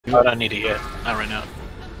I don't need it yet. Not right now.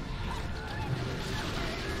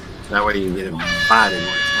 That way you get him fighting.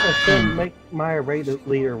 Then make my raid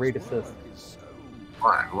leader raid assist.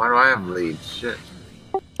 Why? Why do I have lead? Shit.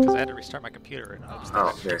 Because I had to restart my computer and I just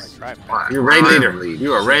Oh, my drive. Why? You're raid leader.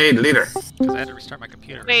 You are raid leader. Because I had to restart my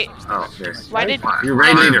computer. Wait. Oh, okay. Why did you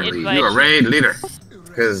raid leader? invite You are raid leader.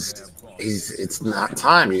 Because it's not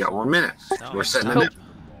time. You got 1 minute. No, We're setting not. it.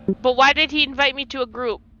 But why did he invite me to a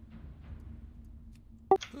group?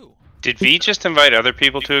 Who? Did V just invite other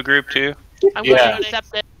people to a group too? I'm Yeah. going to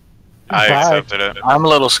accept it. I Bye. accepted it. I'm a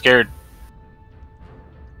little scared.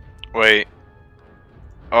 Wait.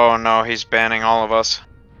 Oh no, he's banning all of us.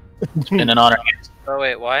 It's been an honor. Oh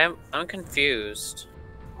wait, why I'm confused.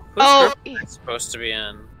 Whose Oh, group am I supposed to be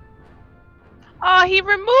in? oh, he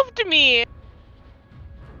removed me.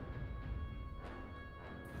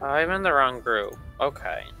 I'm in the wrong group.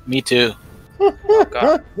 Okay. Me too. Oh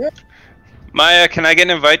god. Maya, can I get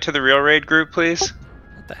an invite to the real raid group, please?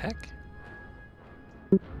 What the heck?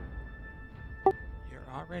 You're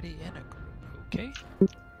already in a group, okay?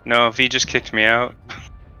 No, V just kicked me out.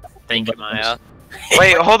 Thank you, Maya.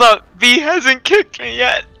 Wait, hold up. V hasn't kicked me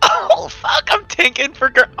yet. Oh fuck, I'm tanking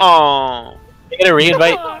for oh. You get a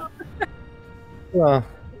re-invite?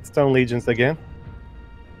 Stone Legions again.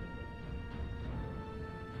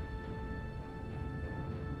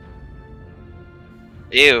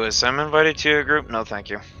 Ew, is Sam invited to a group? No, thank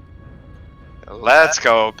you. Let's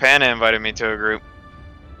go. Panda invited me to a group.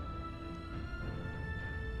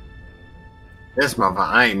 This motherfucker,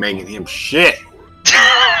 I ain't making him shit.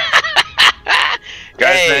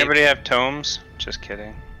 Guys, Hey. does anybody have tomes? Just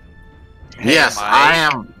kidding. Yes, Mike. I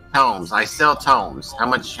am tomes. I sell tomes. How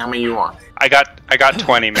many you want? I got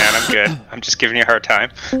 20, man. I'm good. I'm just giving you a hard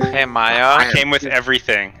time. Hey Maya. I came with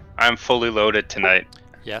everything. I'm fully loaded tonight.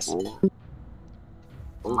 Yes. Ooh,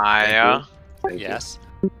 Maya. thank you. Yes.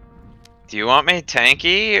 Do you want me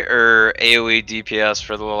tanky or AoE DPS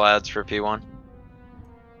for the lads for P1?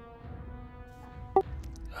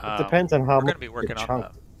 It depends on how We're much gonna be working on chunk.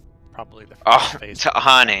 probably the first Oh, phase.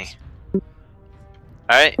 honey.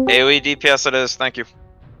 Alright, AoE DPS it is, thank you.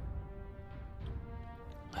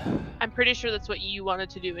 I'm pretty sure that's what you wanted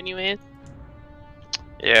to do anyways.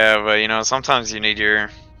 Yeah, but you know, sometimes you need your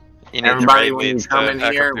Everybody, the when you leads come to in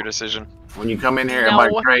back here- up your decision. When you come in here, No.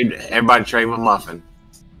 everybody trade with Muffin.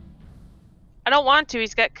 I don't want to.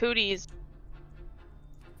 He's got cooties.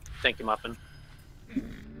 Thank you, Muffin.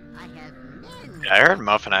 Yeah, I heard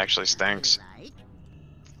Muffin actually stinks.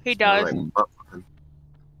 He does. Like, Muffin.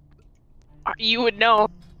 You would know.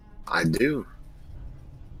 I do.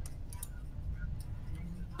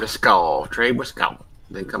 The skull. Trade with skull.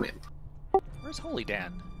 Then come in. Where's Holy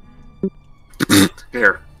Dan?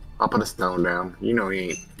 Here. I'll put a stone down. You know he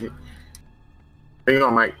ain't. Here you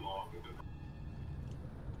go, Mike.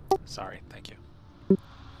 Sorry, thank you.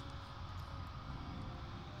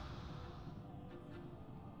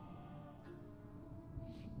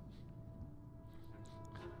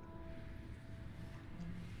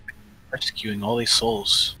 Rescuing all these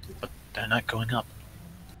souls, but they're not going up.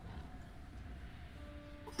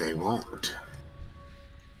 They won't.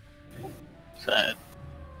 Sad.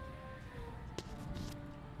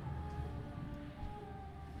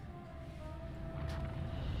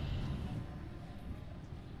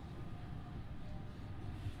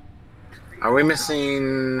 Are we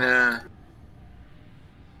missing? Are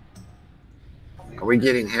we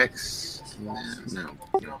getting Hex? No.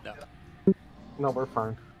 No. No, we're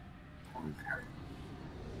fine.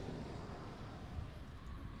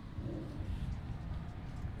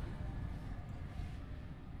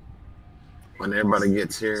 When everybody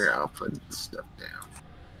gets here, I'll put stuff down.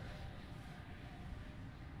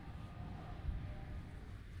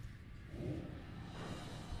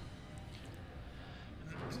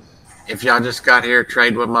 If y'all just got here,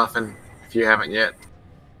 trade with Muffin. If you haven't yet,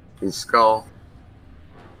 his skull.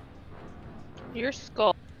 Your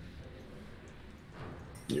skull.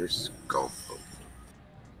 Your skull.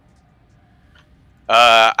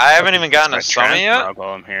 I haven't even gotten a My summon yet. transmog while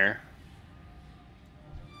I'm here.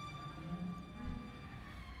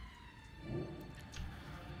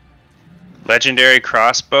 Legendary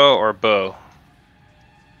crossbow or bow?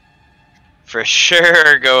 For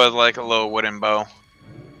sure, go with like a little wooden bow.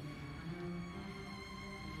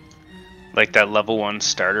 Like that level 1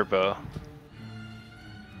 starter bow.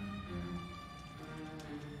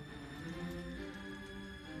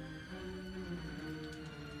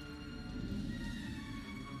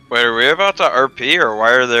 Wait, are we about to RP or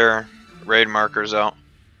why are there raid markers out?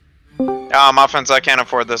 Ah, Muffins, I can't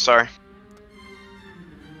afford this, sorry.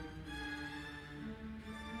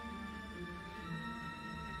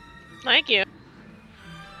 Thank you.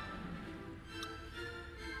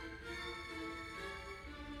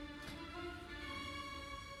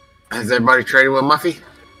 Has everybody traded with Muffy?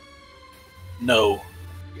 No.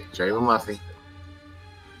 Trade with Muffy.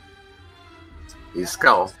 He's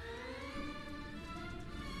Skull.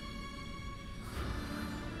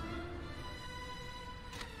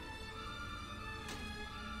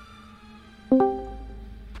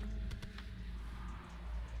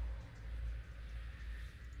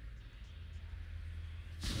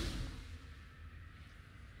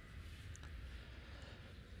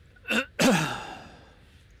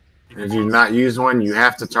 If you not use one, you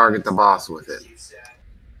have to target the boss with it.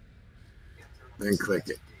 Then click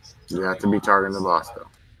it. You have to be targeting the boss though.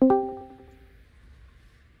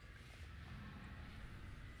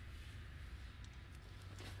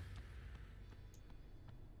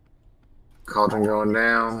 Cauldron going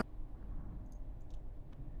down.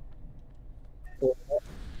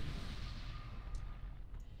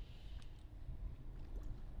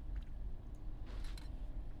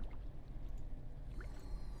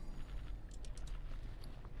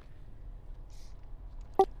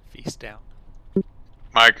 Feast down.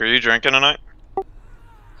 Mike, are you drinking tonight?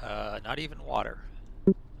 Not even water.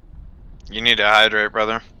 You need to hydrate,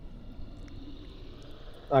 brother.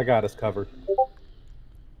 I got us covered.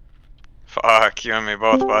 Fuck, you and me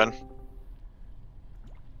both, bud.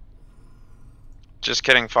 Just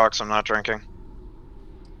kidding, Fox, I'm not drinking.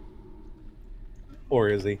 Or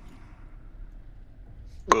is he?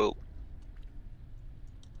 Whoa.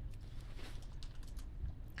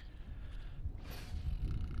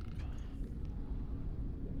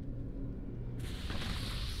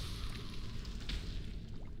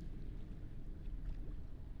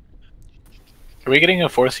 Are we getting a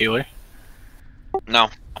fourth healer? No.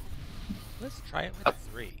 Let's try it with a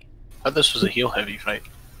 3. I thought this was a heal heavy fight.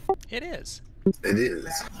 It is. It is.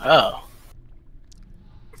 Oh.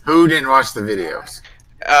 Who didn't watch the videos?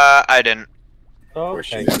 I didn't.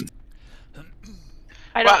 Okay.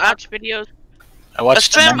 I don't Well, watch videos. I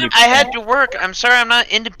watched Sim, 90%. I had to work. I'm sorry I'm not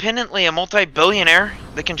independently a multi-billionaire.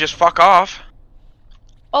 They can just fuck off.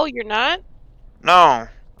 Oh, you're not? No.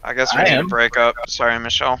 I guess we I need to am. break up. Sorry,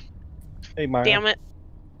 Michelle. Hey, Maya. Damn it.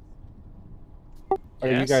 Are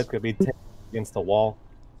you Yes? guys gonna be tanking against the wall?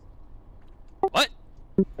 What?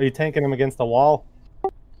 Are you tanking him against the wall?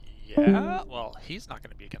 Yeah? Well, he's not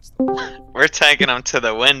going to be against the wall. We're taking them to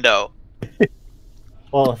the window.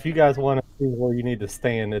 Well, if you guys want to see where you need to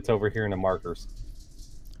stand, it's over here in the markers.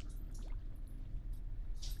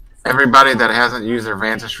 Everybody that hasn't used their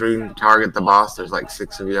Vantage Rune, target the boss. There's like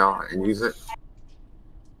 6 of y'all, and use it.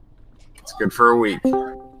 It's good for a week.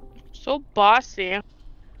 So bossy.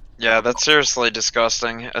 Yeah, that's seriously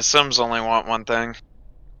disgusting. Sims only want one thing.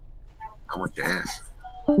 I want your ass.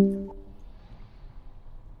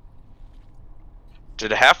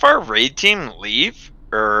 Did half our raid team leave?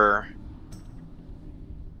 Or...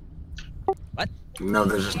 No,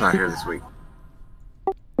 they're just not here this week.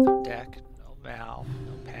 No deck, no Val,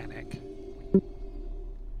 no panic.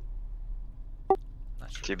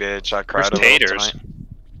 Not sure. TBH, I cried Where's a little Taters? tonight.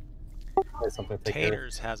 There's something to take care of.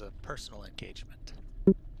 Taters has a personal engagement.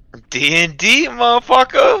 D&D,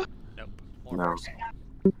 motherfucker! Nope. More No. personal.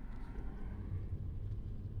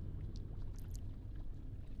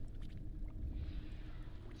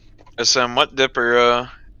 SM, what dipper,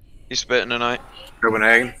 you spitting tonight?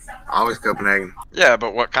 Copenhagen. Always Copenhagen. Yeah,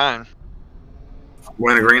 but what kind?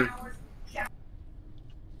 Wintergreen.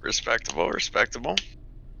 Respectable, respectable.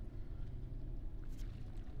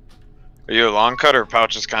 Are you a long cut or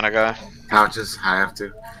pouches kind of guy? Pouches. I have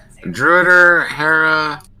to. Druider,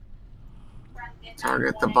 Hera.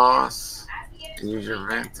 Target the boss. And use your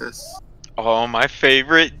Ventus. Oh, my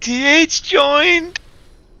favorite. DH joined!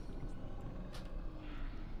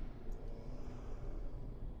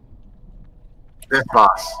 This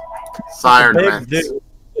boss. Sire Big Ventus. dude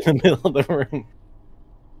in the middle of the room.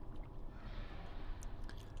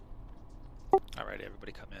 Alright,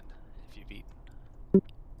 everybody come in if you've eaten.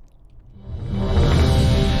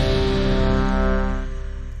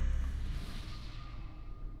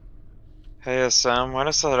 Hey SM, why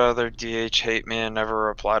does that other DH hate me and never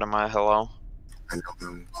reply to my hello? I don't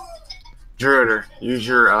know. Druider, use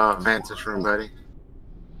your Ventus room, buddy.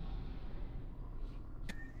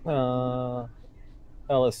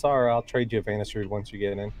 Elisara, I'll trade you a Vantage Root once you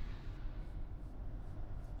get in.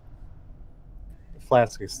 The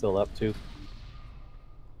flask is still up too.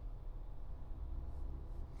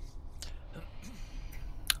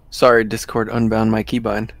 Sorry, Discord unbound my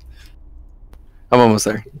keybind. I'm almost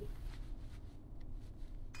there.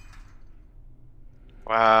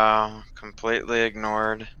 Wow, completely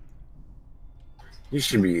ignored. You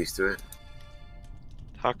should be used to it.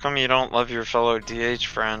 How come you don't love your fellow DH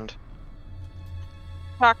friend?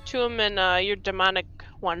 Talk to him in your demonic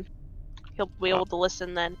one. he'll be able to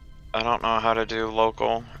listen then. I don't know how to do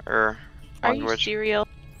local or Are you language. serial?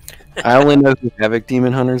 I only know who Havoc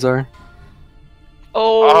Demon Hunters are.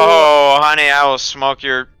 Oh. Oh, honey, I will smoke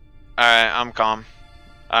your. Alright, I'm calm.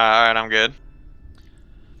 Alright, I'm good.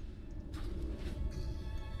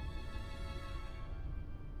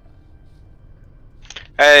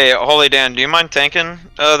 Hey, Holy Dan, do you mind tanking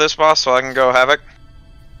this boss so I can go Havoc?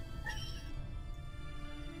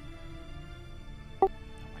 Oh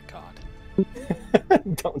my god.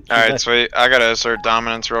 Don't do Alright, that. sweet. I gotta assert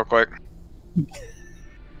dominance real quick.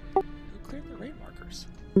 Who cleared the raid markers?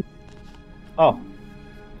 Oh,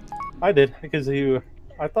 I did because you.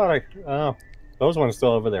 I thought I. Oh, those ones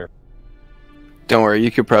still over there. Don't worry,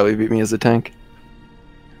 you could probably beat me as a tank.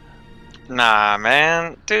 Nah,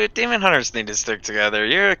 man. Dude, Demon Hunters need to stick together.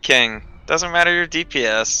 You're a king. Doesn't matter your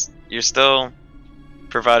DPS. You're still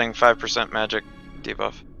providing 5% magic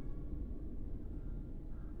debuff.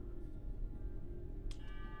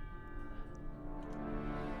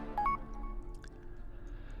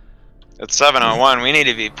 It's 7:01. We need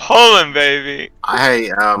to be pulling, baby.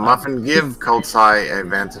 Hey, Muffin, give Coltsai a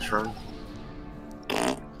Vantage rune.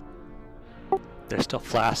 There's still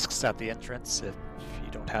flasks at the entrance if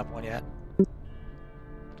you don't have one yet.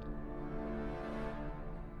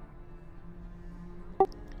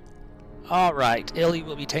 Alright, Illy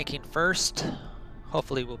will be tanking first.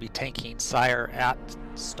 Hopefully we'll be tanking Sire at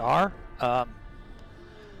Star.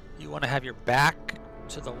 You want to have your back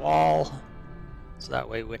to the wall, so that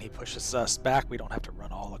way when he pushes us back we don't have to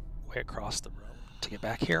run all the way across the room to get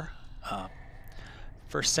back here.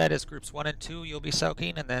 First set is groups 1 and 2 you'll be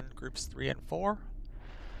soaking, and then groups 3 and 4.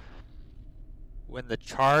 When the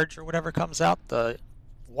charge or whatever comes out, the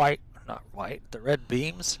red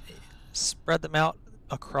beams, spread them out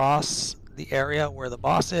across the area where the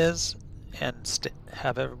boss is, and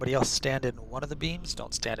have everybody else stand in one of the beams.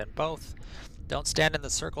 Don't stand in both. Don't stand in the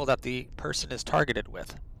circle that the person is targeted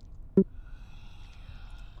with.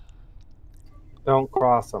 Don't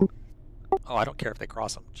cross them. Oh, I don't care if they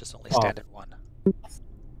cross them. Just only stand in one.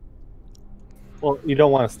 Well, you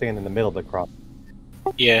don't want to stand in the middle of the cross.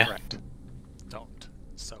 Yeah. Correct. Don't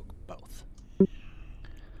soak both.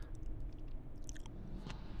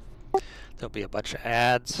 There'll be a bunch of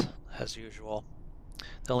ads, as usual.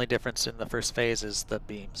 The only difference in the first phase is the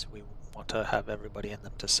beams. We want to have everybody in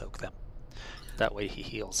them to soak them. That way he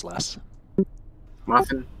heals less.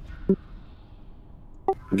 Muffin,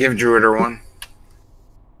 give Druider one.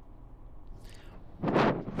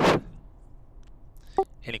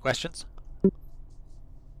 Any questions?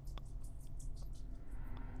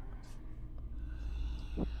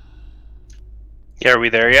 Yeah, are we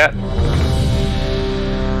there yet?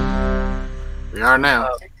 We are now.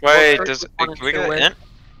 Wait, Well, can first we get one an and int?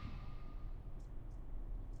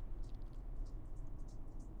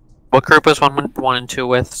 What group was 1 and 2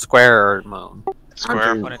 with? Square or Moon?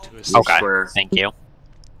 Square. 1 and 2 is Okay. Square. Thank you.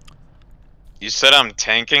 You said I'm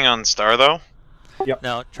tanking on Star, though?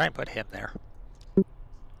 No, try and put him there.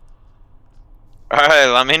 Alright,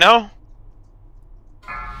 let me know.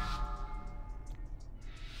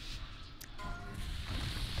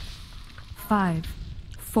 Five,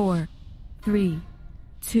 4, 3,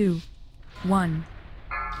 2, 1.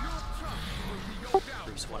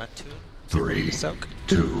 Groups 1 and 2. 3, Soak.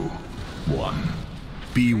 2, 1.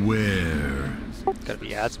 Beware. Gonna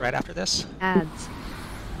be ads right after this. Ads.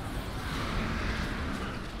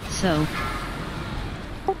 So,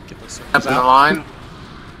 Get those Up circles in the out. line.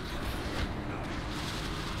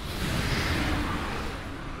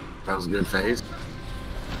 That was a good phase.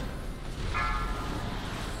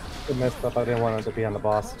 It messed up. I didn't want it to be on the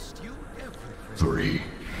boss. 3,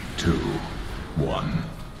 2, 1.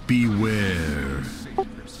 Beware.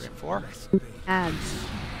 Groups 3 and 4. ads.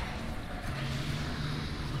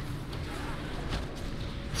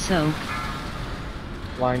 So,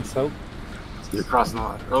 Line soak. You're crossing the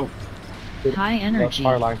line. Oh, high energy.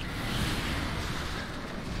 Far line.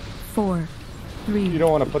 4, 3, You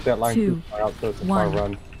don't want to put that line too 2, far out so it's a far 1.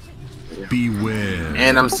 run. Beware.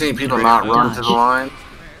 and I'm seeing people not run to the line.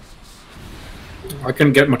 I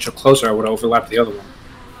couldn't get much closer. I would have overlapped the other one.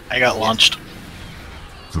 I got launched.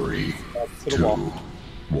 3, To the 2, wall.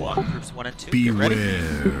 1. Groups 1 and 2. Get ready.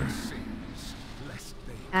 Beware.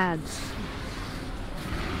 Ads.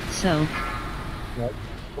 So,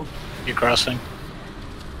 You crossing?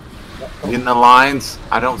 In the lines.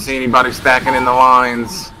 I don't see anybody stacking in the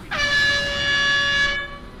lines.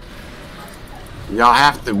 Y'all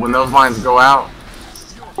have to, when those lines go out,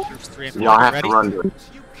 Groups 3 and 4. y'all Get have ready. to run to it.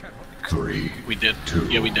 3, We did. 2,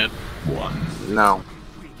 Yeah, we did. 1. No.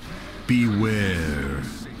 Beware.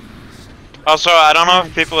 Also, I don't know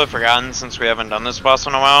if people have forgotten since we haven't done this boss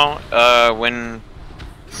in a while. When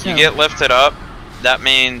you get lifted up, that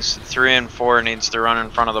means 3 and 4 needs to run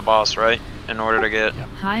in front of the boss, right? In order to get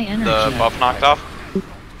High energy. the buff knocked off.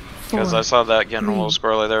 Because I saw that getting a little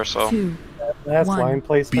squirrely there, so. That's line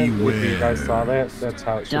placement. If you guys saw that, that's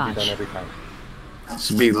how it should be done every time. It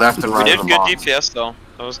should be left and right. We of did the good boss. DPS though.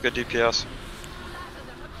 That was good DPS.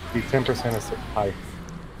 Be 10% is high.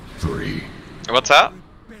 3. What's that?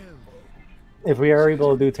 If we are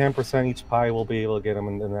able to do 10% each pie, we'll be able to get them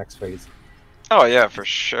in the next phase. Oh yeah, for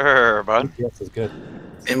sure, bud. DPS is good.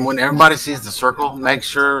 And when everybody sees the circle, make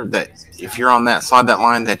sure that if you're on that side of that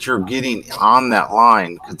line, that you're getting on that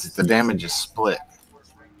line because the damage is split.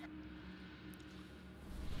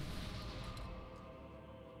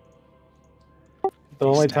 The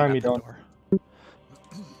only time you don't.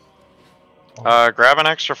 Grab an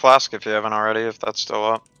extra flask if you haven't already, if that's still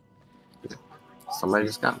up. Somebody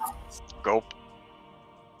just got it. Gulp.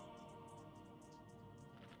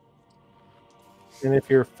 And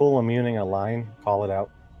if you're full immuning a line, call it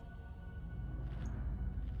out.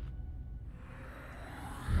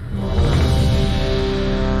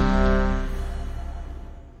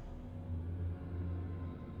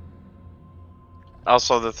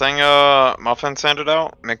 Also, the thing Muffin handed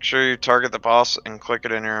out, make sure you target the boss and click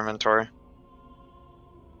it in your inventory.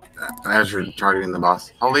 As you're targeting the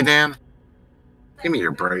boss. Holy Dan, give me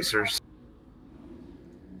your bracers.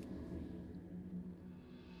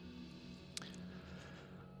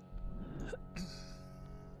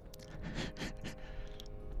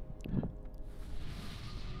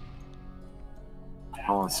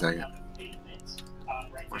 Hold on a second.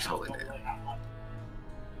 Where's Holy Dan?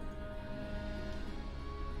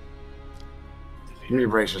 Give me your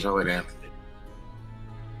bracers, Holy Dan.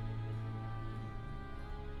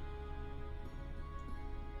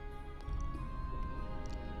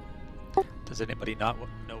 Does anybody not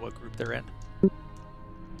know what group they're in?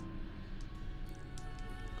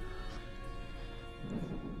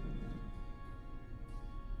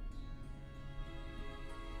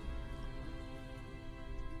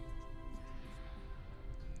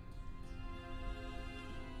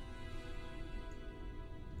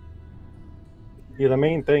 Yeah, the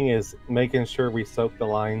main thing is making sure we soak the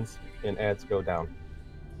lines and ads go down.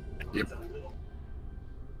 Yep.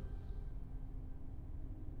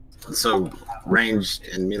 So ranged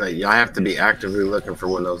and melee, y'all have to be actively looking for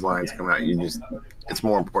when those lines come out. It's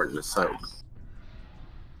more important to soak.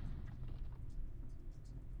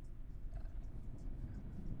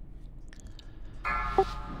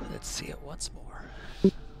 Let's see it once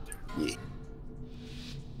more. Yeah.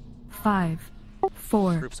 5,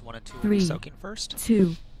 4, Groups 1 and 2 will 3, be soaking first.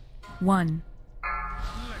 2, 1.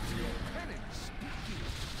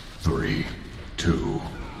 3, 2,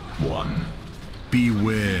 1.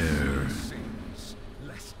 Beware.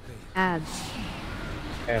 Ads.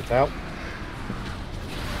 Ads out.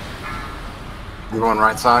 You going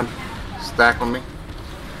right side? Stack with me.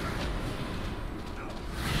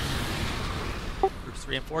 Groups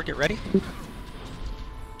 3 and 4, get ready.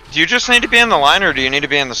 Do you just need to be in the line or do you need to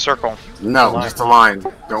be in the circle? No, just a line.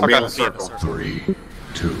 Don't be in the circle. 3,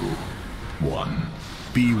 2, 1.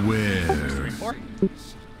 Beware. 3 and 4.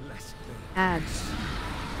 Ads.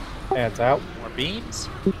 Ads out. More beams.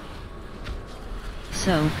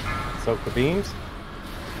 Soak. Soak the beams.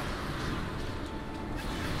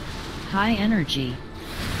 High energy.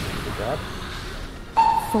 Good job.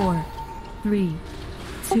 4, 3,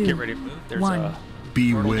 2, Get ready to move. There's 1. a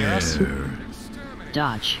portal near us. Beware.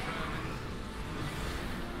 Dodge.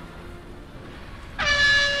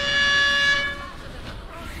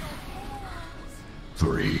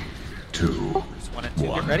 Three, 2, Groups 1 and 2, get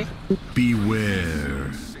 1. ready.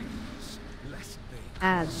 Beware.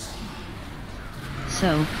 Ads.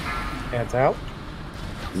 Soak. Ads out.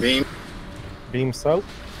 Beam. Beam soak.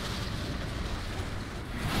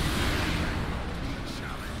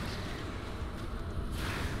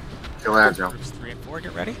 Kill Agile. Groups 3 and 4,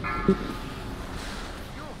 get ready.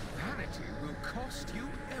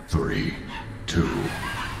 3, 2,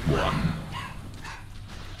 1.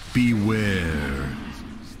 Beware.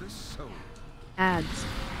 Ads.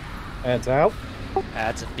 Ads out.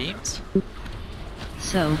 Ads and beams.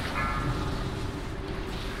 Soak.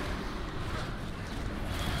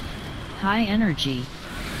 High energy.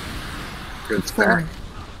 Good 4, stack.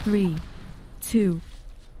 3, 2,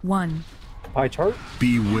 1. Pie chart.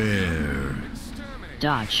 Beware.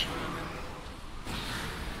 Dodge.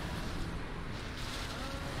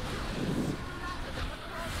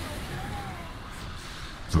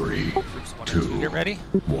 Three, Groups 1 and 2, 2, get ready.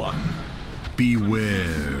 1.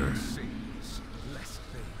 Beware.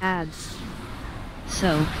 Ads.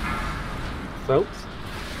 Soak. Soaps.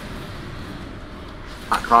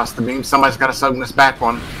 Across the beam. Somebody's got to soak this back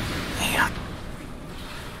one. Damn.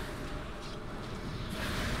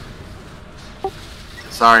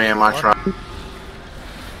 Sorry, Em, I tried.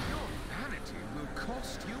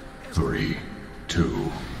 3, 2,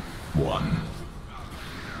 1.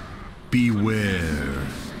 Beware.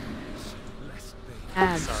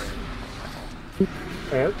 Ads.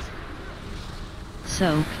 Ads.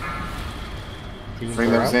 Soak.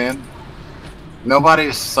 Bring those in.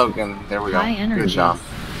 Nobody's soaking. There we go. High energy. Good job.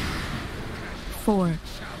 4,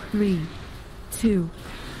 3, 2,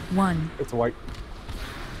 1. It's white.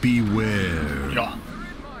 Beware. Yeah.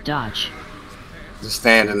 Dodge. Just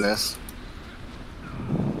stand in this.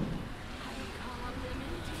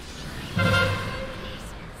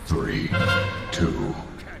 Three, 2,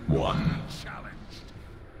 1.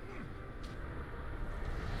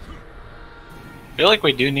 I feel like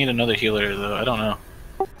we do need another healer, though. I don't know.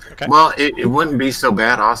 Okay. Well, it wouldn't be so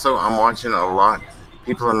bad. Also, I'm watching a lot.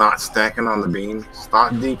 People are not stacking on the beam.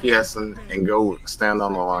 Stop DPSing and go stand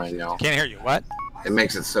on the line, y'all. Can't hear you. What? It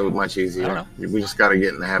makes it so much easier. We just got to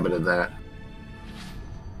get in the habit of that.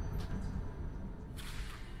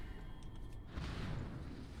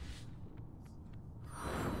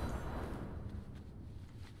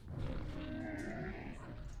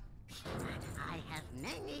 I have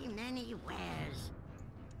many, many wares.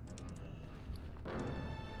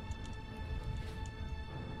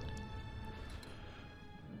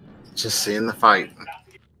 Just seeing the fight.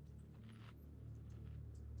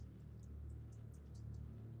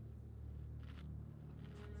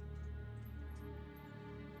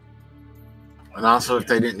 And also, if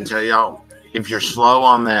they didn't tell y'all, if you're slow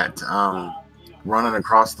on that running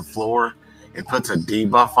across the floor, it puts a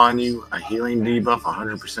debuff on you, a healing debuff,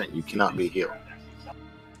 100%. You cannot be healed.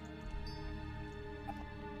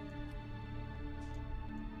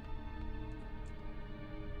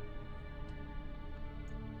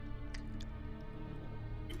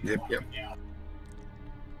 Yep.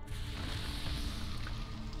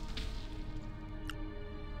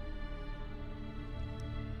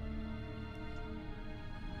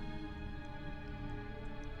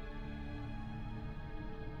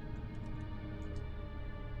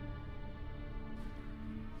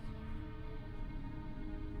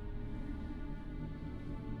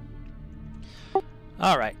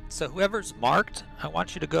 Alright, so whoever's marked, I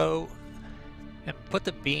want you to go and put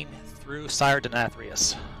the beam through Sire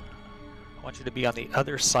Denathrius. I want you to be on the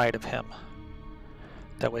other side of him.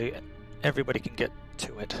 That way everybody can get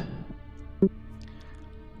to it.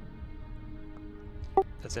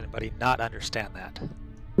 Does anybody not understand that?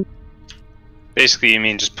 Basically, you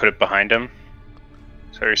mean just put it behind him?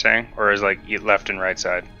 Is that what you're saying? Or is like left and right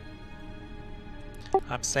side?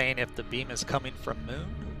 I'm saying if the beam is coming from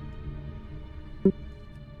Moon,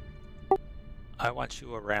 I want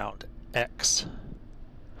you around X.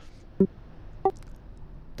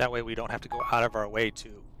 That way we don't have to go out of our way to,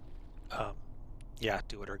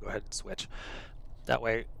 do it or go ahead and switch. That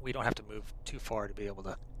way we don't have to move too far to be able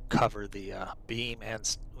to cover the beam,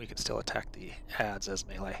 and we can still attack the ads as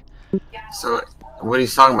melee. So, what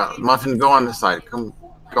he's talking about, Muffin, go on this side. Go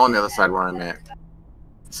on the other side where I'm at.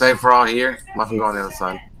 Save for all here. Muffin, go on the other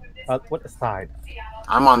side. What side?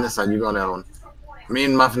 I'm on this side. You go on the other one. Me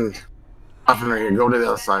and Muffin right here. Go to the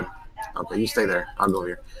other side. Okay, you stay there. I'll go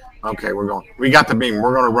here. Okay, we're going. We got the beam.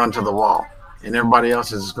 We're going to run to the wall, and everybody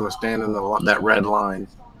else is just going to stand in that red line.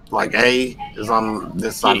 Like A is on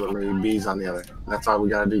this side with me, B's on the other. That's all we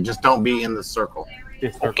got to do. Just don't be in the circle. Be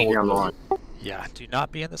on the line. Yeah, do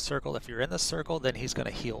not be in the circle. If you're in the circle, then he's going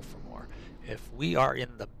to heal for more. If we are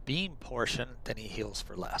in the beam portion, then he heals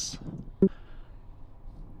for less.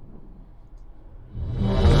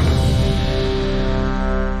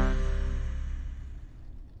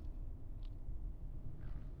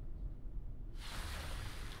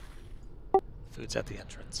 Food's at the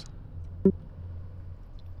entrance.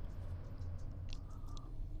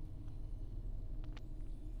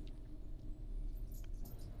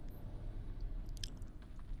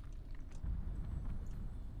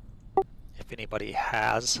 If anybody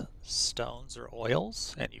has stones or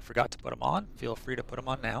oils and you forgot to put them on, feel free to put them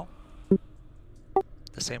on now.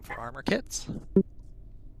 The same for armor kits.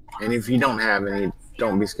 And if you don't have any,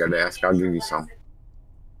 don't be scared to ask. I'll give you some.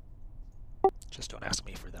 Just don't ask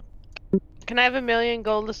me for them. Can I have 1,000,000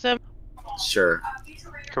 gold to sim? Sure.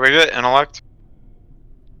 Can we get intellect?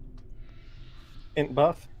 Int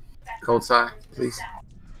buff. Cold side, please.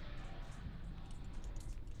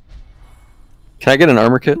 Can I get an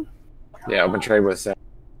armor kit? Yeah, open trade with Sam.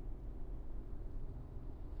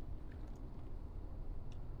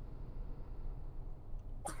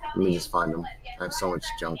 Let me just find them. I have so much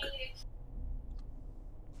junk.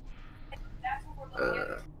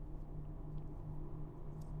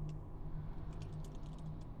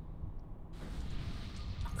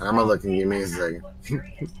 I'm gonna look and give me a second.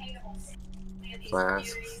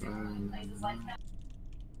 Flasks.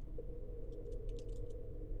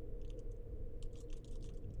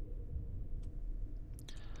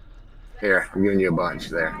 Here, I'm giving you a bunch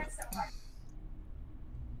there.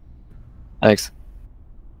 Thanks.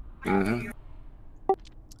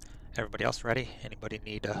 Everybody else ready? Anybody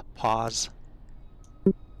need a pause?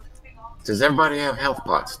 Does everybody have health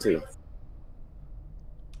pots too?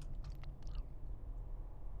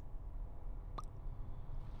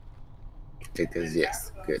 Take this,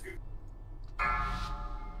 yes, good.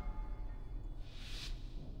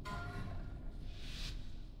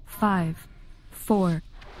 Five, 4,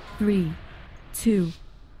 3, 2,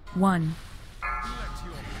 1.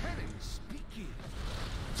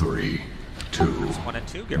 3, 2, 1 and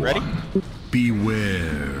 2, get ready.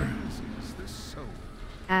 Beware.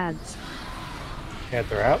 Ads.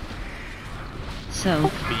 Panther out.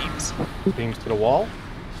 So. Beams. Beams to the wall.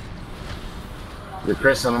 You're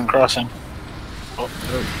pressing them. Crossing. Oh.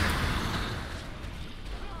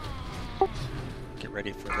 Get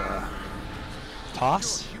ready for the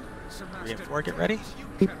toss. 3 and 4, get ready.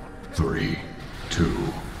 3, 2,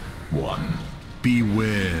 1.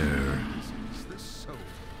 Beware.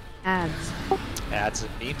 Ads. Ads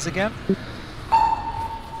and beams again.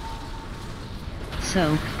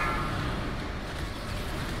 So.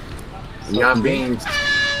 You got beams.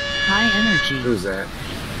 High energy. Who's that?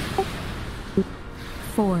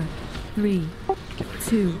 4, 3,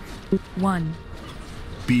 2, 1.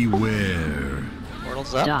 Beware.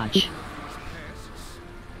 Portals up. Dodge.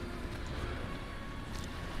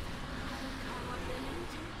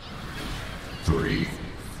 Three,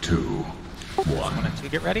 2, 1. 1 and 2,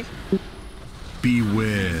 get ready.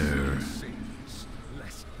 Beware.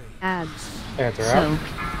 Ads. Panther So. out.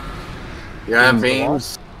 You got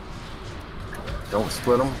beams. Don't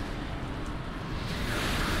split them.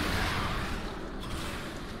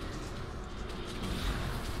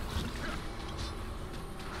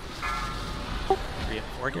 Three and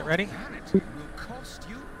 4, get ready.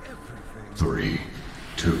 3,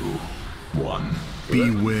 2, 1.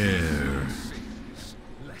 Beware.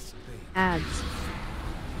 Ads.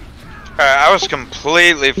 I was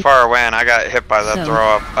completely far away and I got hit by that So.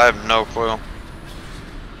 throw up. I have no clue.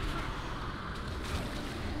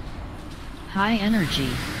 High energy.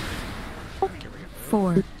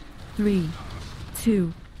 4, 3,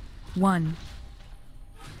 2, 1.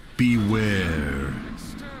 Beware.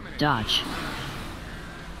 Dodge.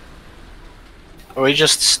 Are we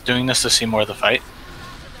just doing this to see more of the fight?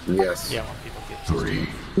 Yes. Yeah, when people get 3,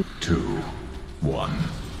 2, 1.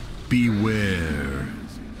 Beware.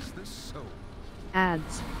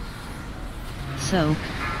 Ads. So.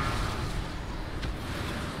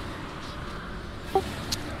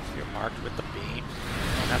 You're marked with the beam.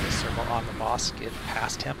 Don't have the circle on the boss. Get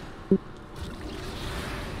past him.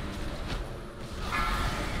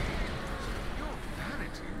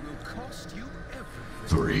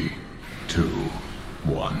 Three, 2,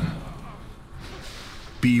 1.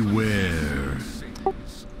 Beware.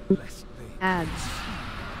 Ads.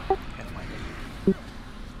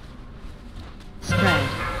 Spread.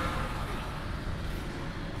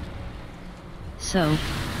 So.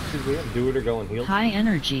 Did we have do it or go and heal? High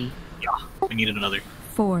energy. Yeah, we needed another.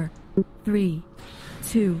 4, 3,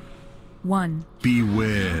 2, 1.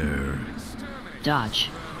 Beware. Dodge.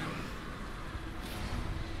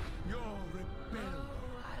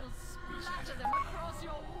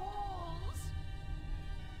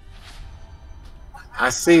 I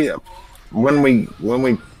see when we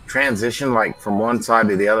transition like from one side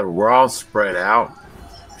to the other, we're all spread out.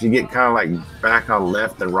 If you get kind of like back on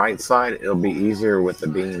left and right side, it'll be easier with the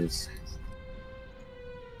beams.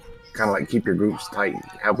 Kind of like keep your groups tight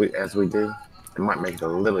as we do. It might make it a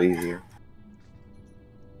little easier.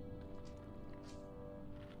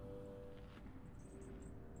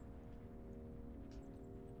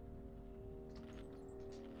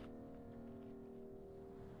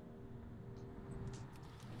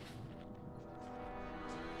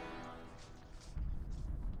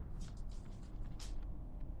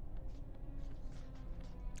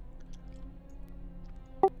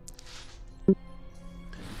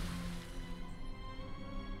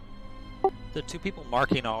 The two people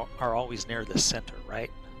marking are always near the center,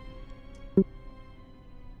 right?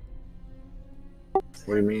 What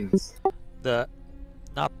do you mean?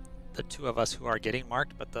 Not the two of us who are getting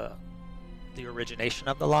marked, but the origination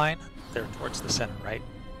of the line. They're towards the center, right?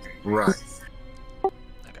 Right.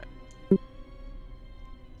 Okay.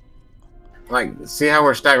 Like, see how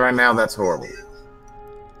we're stacked right now? That's horrible.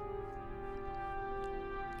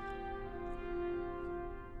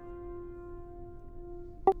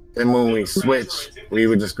 Then when we switch, we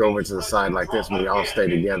would just go over to the side like this, and we all stay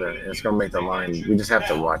together. And it's gonna make the line. We just have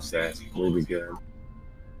to watch that. We'll be good.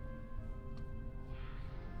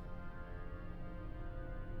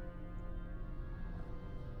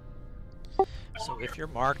 So if you're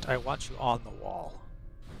marked, I want you on the wall.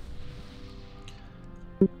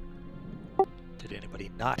 Did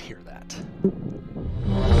anybody not hear that?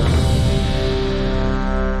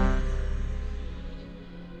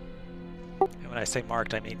 And when I say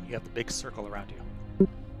marked, I mean you have the big circle around you.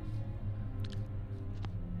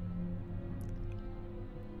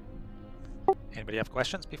 Anybody have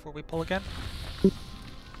questions before we pull again?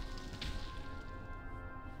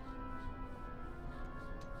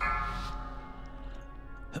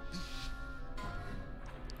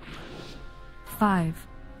 Five,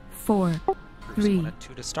 four, three, 1 and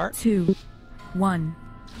 2 to start. 2, 1.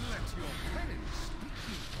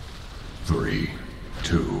 3,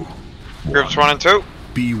 2, 1. Groups 1 and 2.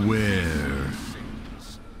 Beware.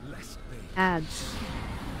 Ads.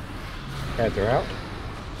 Ads are out.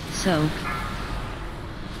 Soak.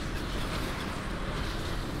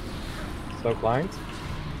 Soak lines.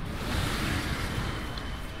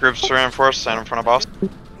 Groups 3 and 4 stand in front of boss.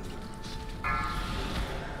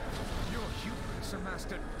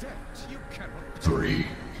 3,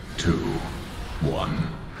 2, 1.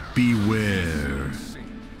 Beware.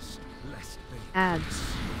 Ads.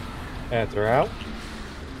 Ads are out.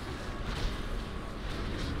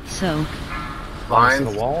 Soak. Fine.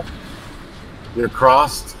 The wall. You're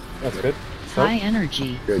crossed. That's good. Soak. High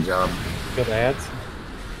energy. Good job. Good ads.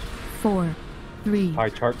 4, 3, High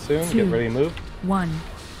chart soon. 2, Get ready to move. 1.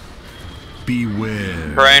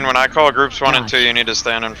 Beware. Brain, when I call groups 1 and 2, you need to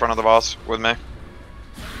stand in front of the boss with me.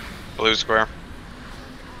 Blue square.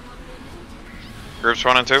 Groups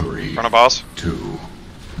 1 and 2, 3, front of boss. 2,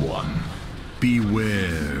 1.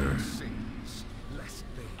 Beware.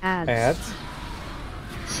 Ads. Ads.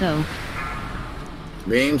 Soak.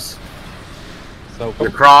 Beams. Soak.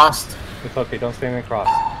 You're crossed. It's okay. Don't stand in cross.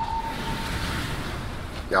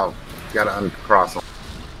 Y'all gotta uncross them.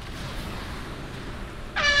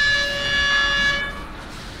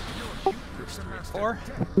 Four.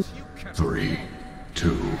 3, 2,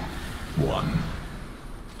 1.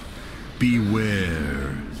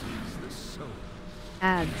 Beware.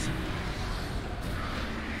 Ads.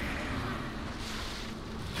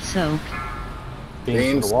 Soak.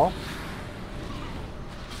 Beams to the wall.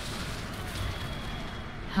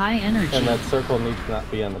 High energy. And that circle needs to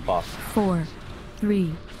not be on the boss. 4,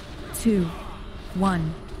 3, 2,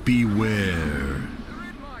 1. Beware.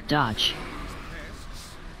 Dodge.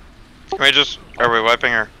 Can we just, are we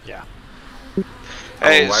wiping her? Yeah.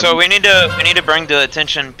 Hey, Oh, so we need to bring to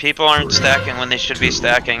attention people aren't stacking when they should be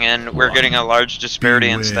stacking, and we're getting a large disparity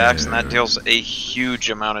in stacks, and that deals a huge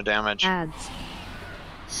amount of damage. Ads.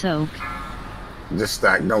 Soak. Just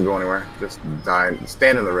stack. Don't go anywhere. Just die.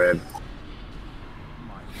 Stand in the red.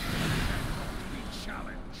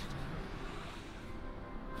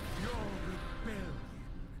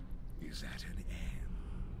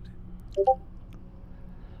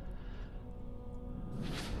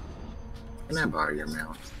 Can I borrow your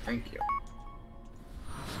mouse? Thank you.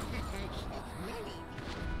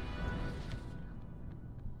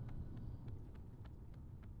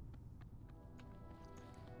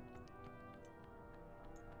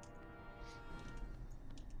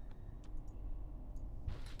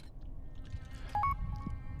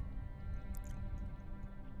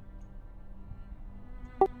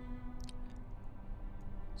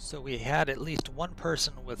 So we had at least one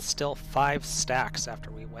person with still 5 stacks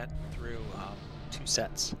after we went through 2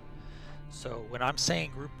 sets. So when I'm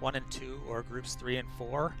saying group 1 and 2 or groups 3 and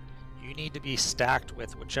 4, you need to be stacked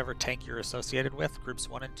with whichever tank you're associated with. Groups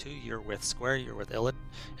 1 and 2, you're with Square, you're with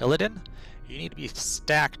Illidan. You need to be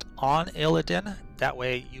stacked on Illidan. That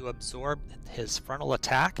way you absorb his frontal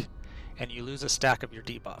attack and you lose a stack of your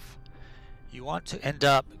debuff. You want to end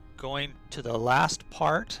up going to the last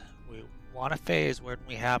part. We want a phase where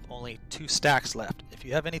we have only 2 stacks left. If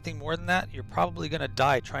you have anything more than that, you're probably going to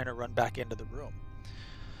die trying to run back into the room.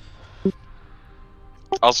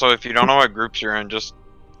 Also, if you don't know what groups you're in, just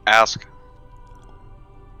ask.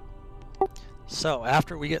 So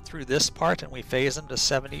after we get through this part and we phase him to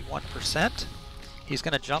 71%, he's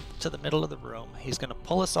going to jump to the middle of the room. He's going to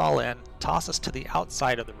pull us all in, toss us to the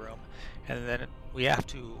outside of the room, and then we have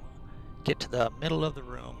to get to the middle of the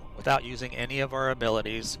room without using any of our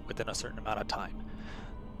abilities within a certain amount of time.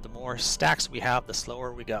 The more stacks we have, the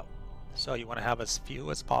slower we go. So you want to have as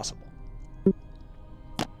few as possible.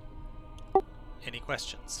 Any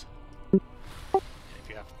questions? And if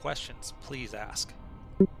you have questions, please ask.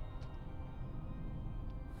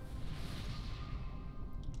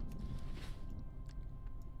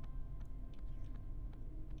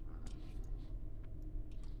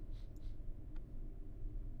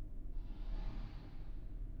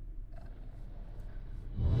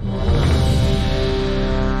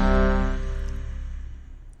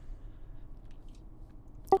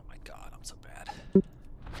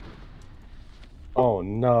 Oh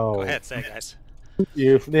no. Go ahead, say it, guys.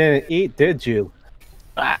 You didn't eat, did you?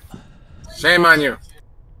 Ah, Shame on you.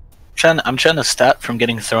 I'm trying to stop from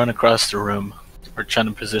getting thrown across the room, or trying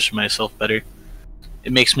to position myself better.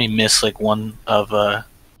 It makes me miss like one of the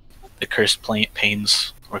cursed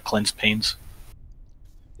panes or cleansed panes.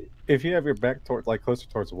 If you have your back toward, like, closer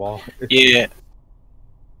towards the wall, Yeah,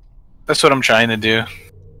 that's what I'm trying to do.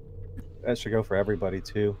 that should go for everybody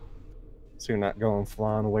too. So you're not going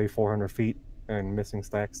flying away 400 feet and missing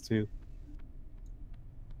stacks too.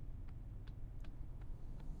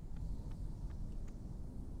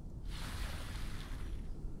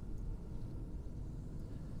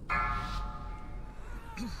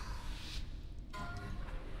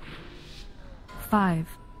 Five,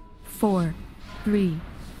 4, 3,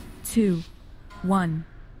 2, 1.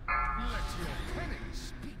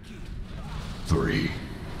 3,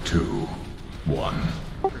 2, 1.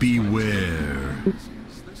 Beware.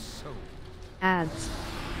 Ads.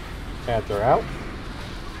 Ads are out.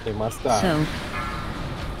 They must die. So,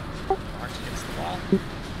 March against the wall.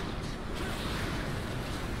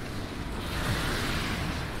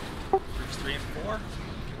 Groups 3 and 4,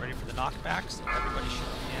 get ready for the knockbacks. So everybody should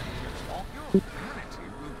be in here the wall.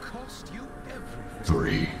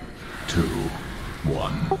 3, 2,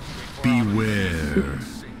 1. Beware.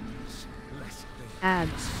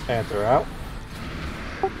 ads. Ads are out.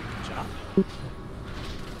 Good job.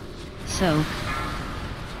 So,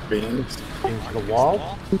 Beams. Into the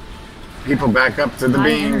wall. People back up to the high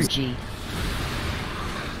beams. energy.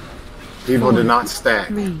 People did not stack.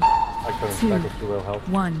 3, I couldn't 2, stack with 2 low health.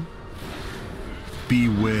 1.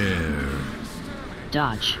 Beware.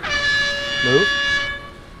 Dodge. Move.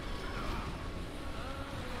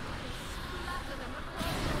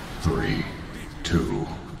 Three, 2,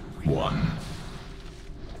 1.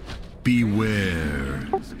 Beware.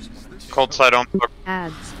 Cold side on.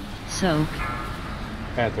 Ads. Soak.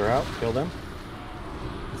 Ads are out. Kill them.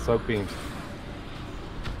 Soak beams.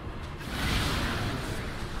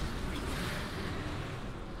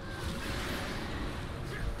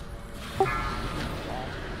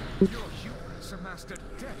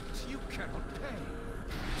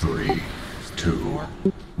 Three, 2,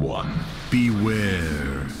 1.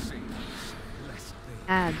 Beware.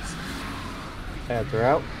 Ads. Ads are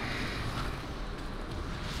out.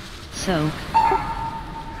 Soak.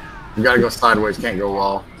 You gotta go sideways, can't go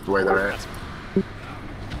wall the way they're at.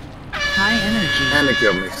 High energy. And they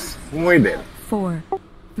killed me. We did. 4,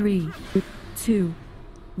 3, 2,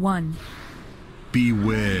 1.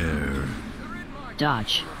 Beware.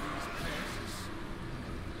 Dodge.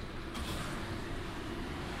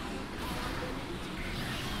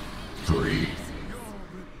 Three.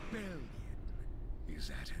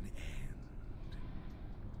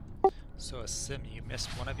 So a sim, you missed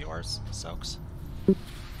one of yours, Soaks.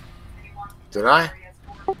 Did I?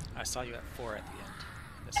 I saw you at 4 at the end.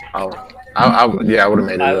 The same Oh, thing. yeah, I would have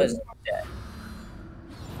made it. I was dead.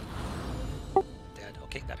 Dead.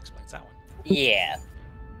 Okay, that explains that one. Yeah.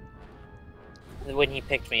 When he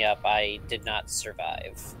picked me up, I did not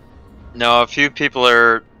survive. No, a few people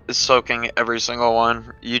are soaking every single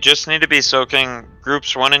one. You just need to be soaking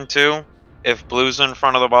groups 1 and 2. If blue's in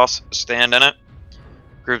front of the boss, stand in it.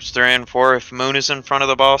 Groups 3 and 4, if moon is in front of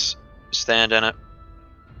the boss, stand in it.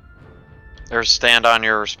 Or stand on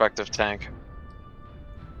your respective tank.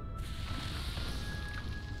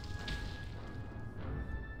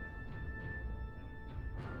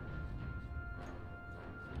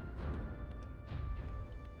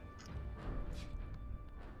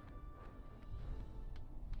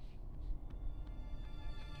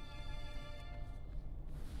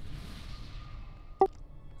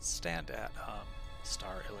 Stand at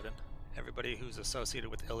Star Illidan. Everybody who's associated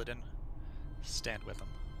with Illidan, stand with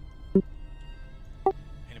them.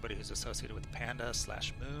 Anybody who's associated with Panda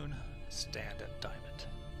 / Moon, stand at Diamond.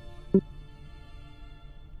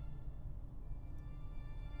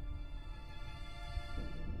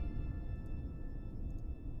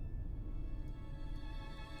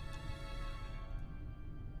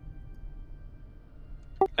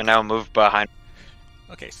 And now move behind.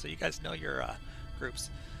 Okay, so you guys know your groups.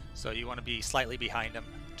 So you want to be slightly behind him,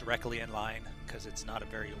 directly in line, because it's not a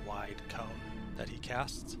very wide cone that he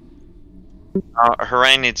casts.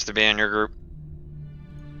 Hooray needs to be in your group.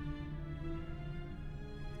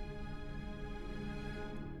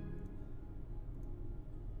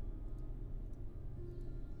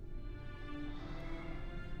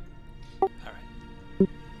 Alright.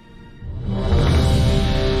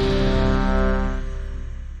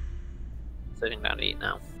 Sitting down to eat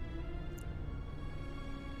now.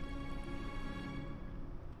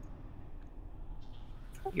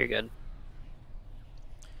 You're good.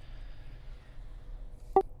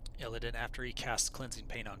 Illidan, after he casts Cleansing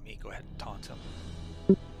Pain on me, go ahead and taunt him.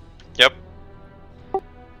 Yep.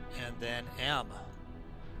 And then M.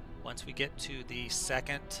 Once we get to the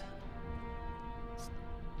second...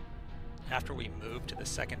 After we move to the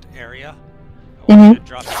second area, I want you to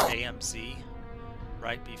drop your AMZ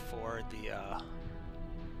right before the...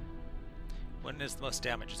 When is the most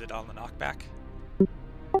damage? Is it on the knockback?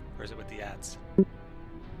 Or is it with the ads?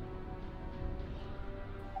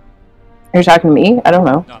 You're talking to me? I don't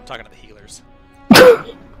know. No, I'm talking to the healers.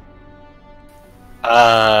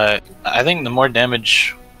 I think the more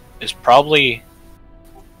damage is probably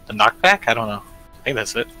the knockback. I don't know. I think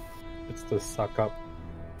that's it. It's the suck up.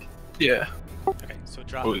 Yeah. Okay, so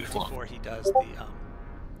drop it before he does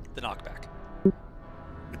the knockback.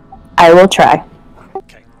 I will try.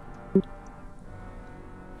 Okay.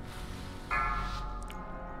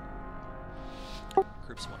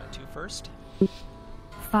 Groups 1 and 2 first.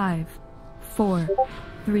 5, 4,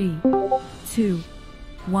 3, 2,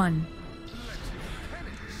 1.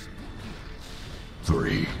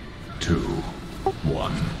 3, 2,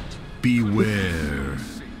 1. Beware.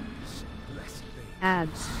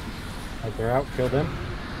 Ads. Right, they're out. Kill them.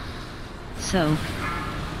 Soak.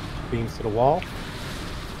 Beams to the wall.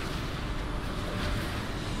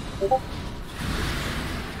 Three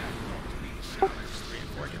and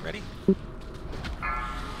 4, get ready.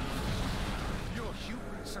 Your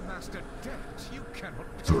hubris amassed a debt you cannot.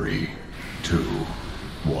 3, 2,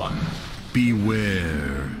 1.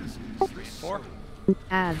 Beware. 3 and 4.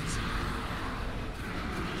 Ads.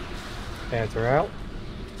 Ads are out.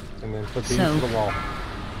 And then put these So- to the wall.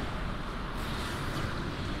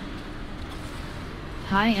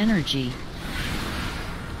 High energy.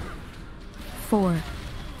 4,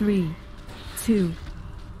 3, 2,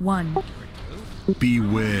 1.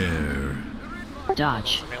 Beware.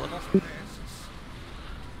 Dodge. Available.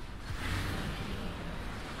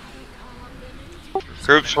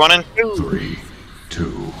 Groups 1 and 2. 3,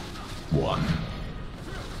 2, 1.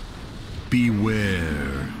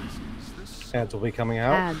 Beware. Ads will be coming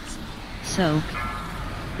out. Ads. Soak.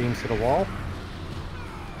 Beams to the wall.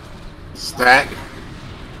 Stack.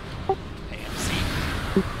 AMC.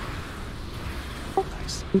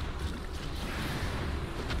 Nice.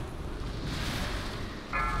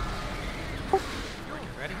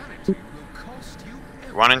 Ready?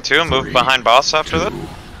 1 and 2, move behind boss after that.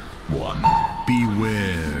 1.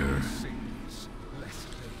 Beware.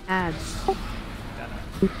 Ads.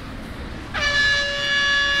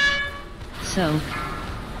 Soak.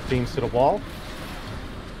 Beams to the wall.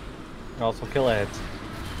 And also kill ads.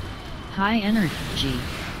 High energy.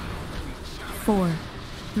 4,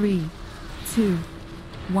 3, 2,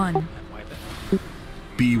 1.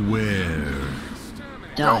 Beware.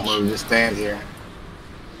 Don't Dodge. move, just stand here.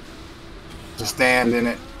 Just stand in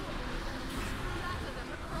it.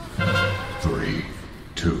 3,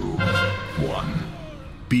 2, 1.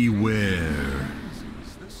 Beware.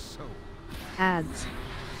 Ads.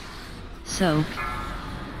 Soak.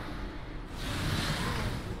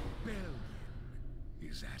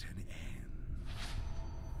 Is at an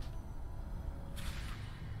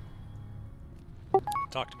end.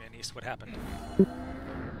 Talk to me, Anise. What happened?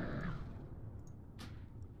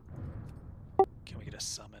 Can we get a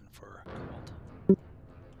summon for Gold?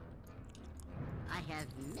 I have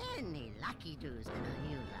many lucky doos that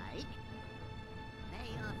you like. May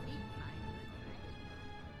your feet find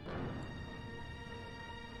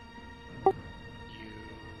good You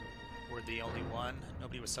were the only one.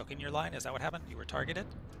 Nobody was soaking your line. Is that what happened? You were targeted?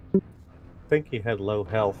 I think he had low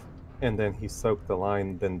health. And then he soaked the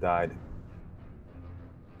line, then died.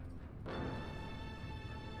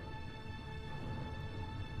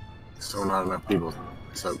 So not enough people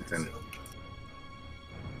soaked in.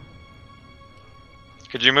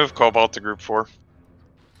 Could you move Cobalt to group 4?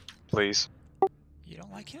 Please. You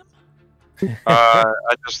don't like him?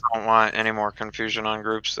 I just don't want any more confusion on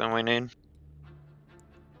groups than we need.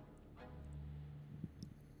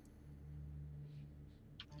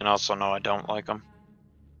 And also, no, I don't like him.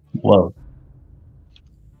 Whoa.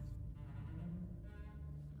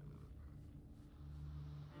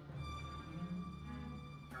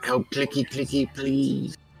 Help, clicky, clicky,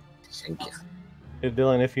 please. Thank you. Hey,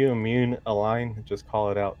 Dylan, if you immune a line, just call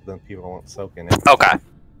it out, then people won't soak in it. Okay.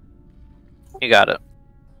 You got it.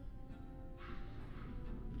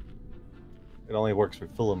 It only works for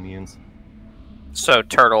full immunes. So,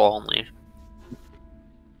 turtle only.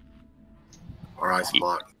 Or ice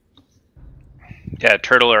block. Yeah,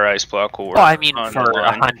 turtle or ice block will work. Oh, I mean on for the a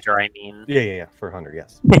line. hunter, I mean. Yeah, for 100,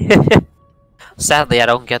 yes. Sadly, I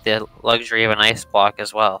don't get the luxury of an ice block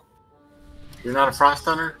as well. You're not a frost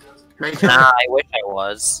hunter? Nah, I wish I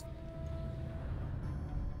was.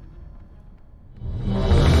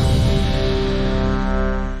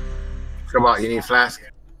 Cobalt, you need flask?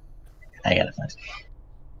 I got a flask.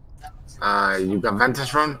 You got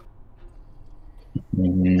Ventus rune?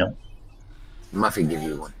 No. Muffy give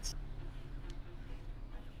you one.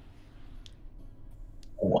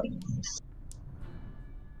 One.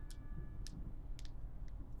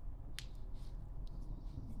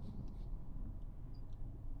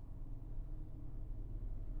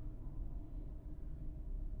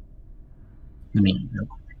 Me. No.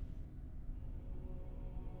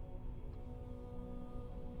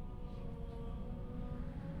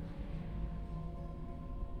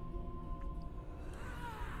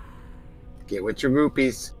 Get with your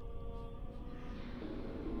groupies.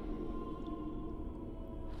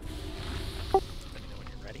 Let me know when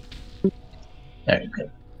you're ready. Very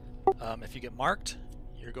good. If you get marked,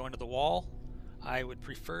 you're going to the wall. I would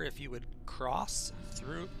prefer if you would cross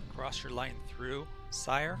your line through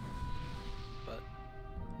Sire, but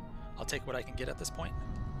I'll take what I can get at this point.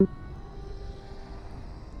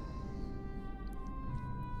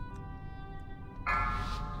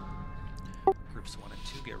 Groups 1 and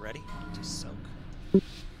 2, get ready to soak.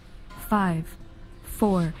 5,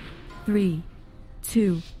 4, 3,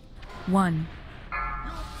 2, 1.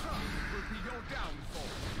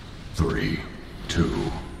 3, 2,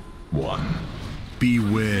 1.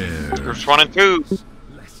 Beware. Groups 1 and 2.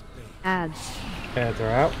 Ads. Ads are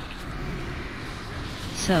out.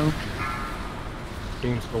 Soak.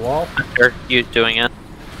 Beams to the wall. Are you doing it?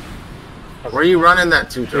 Where are you running that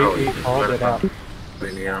to? He called it out.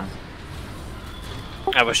 In here.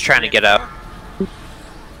 I was trying to get out.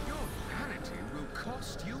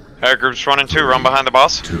 Alright, groups 1 and 2, run behind the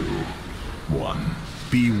boss. 2, 1.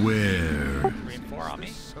 Beware. 3 and 4 on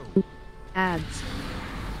me. Ads.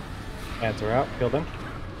 Ads are out. Kill them.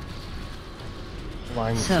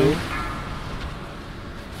 Line So. 2.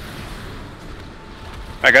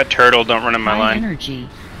 I got turtle, don't run in my High line. energy.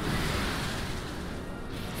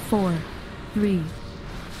 4, 3,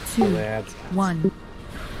 2, Kill the ads. 1.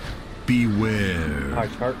 Beware. High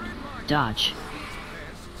chart. Dodge.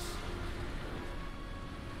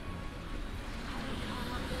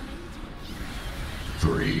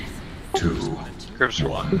 Three, 2, Groups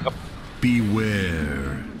 1.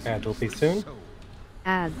 Beware. Ads will be soon.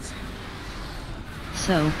 Ads.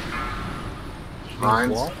 Soak.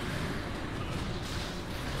 Lines. Wall.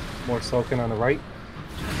 More soaking on the right.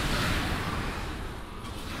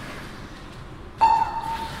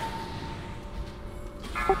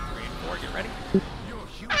 Get ready.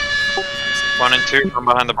 1 and 2, run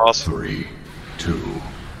behind the boss. 3, 2,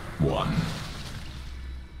 1.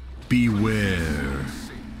 Beware.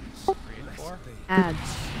 3 and 4.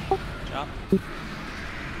 Ads. Jump.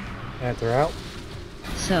 Ads are out.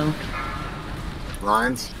 Soak.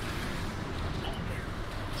 Lines.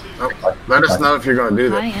 Oh, let us know if you're going to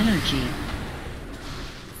do High that. energy.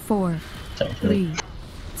 4, 3,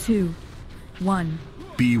 2, 1.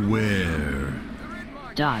 Beware.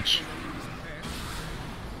 Dodge.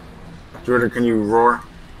 Jordan, can you roar?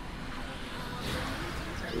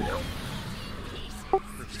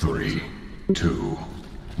 3, 2,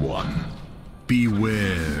 1.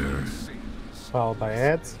 Beware. Followed by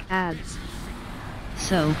ads. Ads.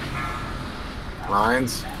 Soak.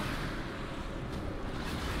 Lines.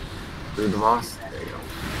 Through the boss. There you go.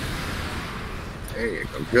 There you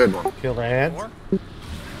go. Good one. Kill the ads. 4.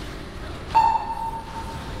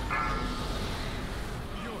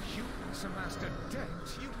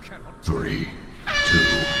 3, 2,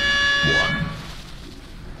 1.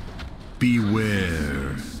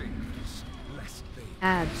 Beware.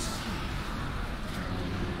 Ads.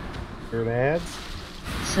 Kill the ads.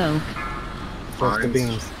 Soak. First the Lines.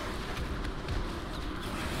 beams.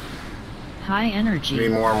 High energy.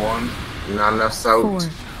 Need more than one. Not enough 4,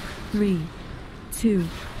 soaked. 3, 2,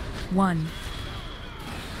 1.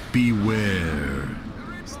 Beware.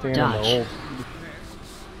 Stand on the Dodge. old.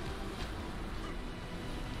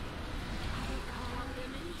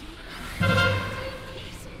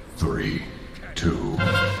 Three, 2,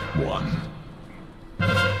 1.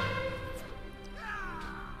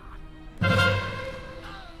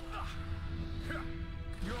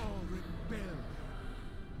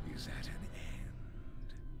 Is at an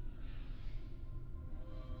end.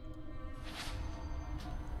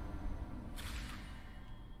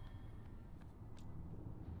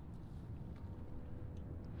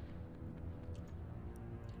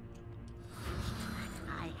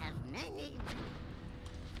 I have many.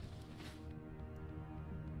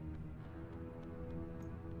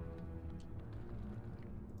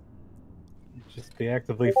 Just be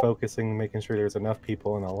actively focusing, making sure there's enough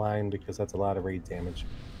people in a line because that's a lot of raid damage.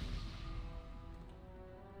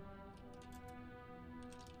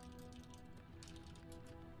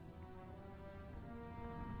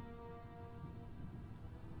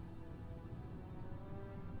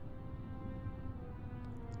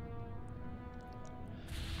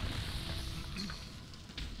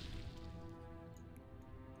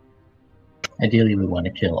 Ideally, we want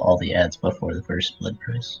to kill all the ads before the first blood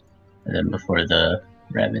price, and then before the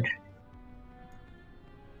ravage.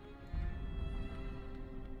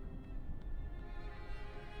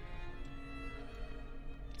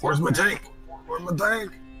 Where's my tank? Where's my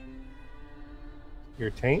tank?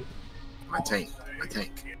 Your tank? My tank. My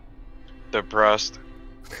tank. Depressed.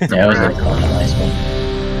 Yeah, I was like, oh, nice one.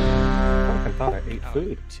 I thought I ate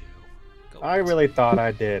food. I really thought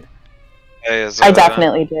I did. Hey, is, I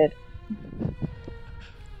definitely did.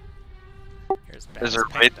 Is there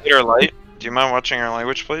raid or light? Do you mind watching our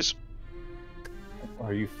language, please?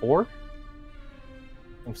 Are you 4?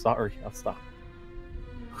 I'm sorry. I'll stop.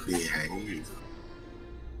 Behave.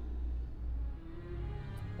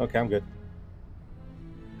 Okay, I'm good.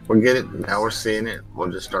 We'll get it. Now we're seeing it.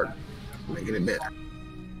 We'll just start making it better.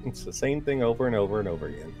 It's the same thing over and over and over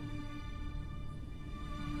again.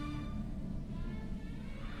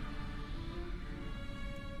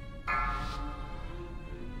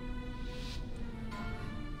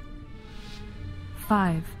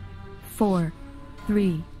 Five, 4,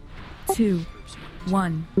 3, 2,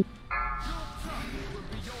 1.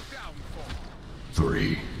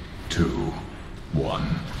 3, 2, 1.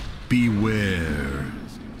 Beware.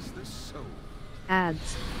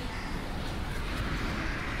 Ads.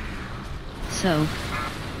 So.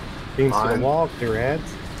 Beams to the wall, clear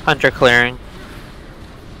ads. Hunter clearing.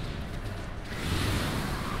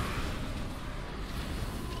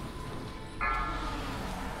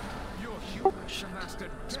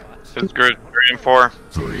 It's group 3 and 4.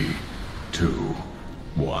 3, 2,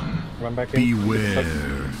 1. Run back in.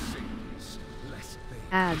 Beware.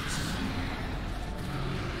 Ads.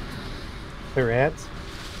 Clear ads.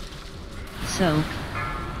 So.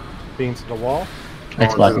 Beams to the wall. Going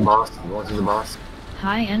to the boss. Going to the boss.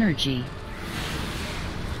 High energy.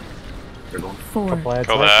 They're going. 4,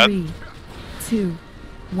 Kill that. 3, 2,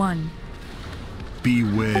 1.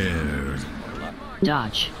 Beware.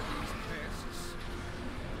 Dodge.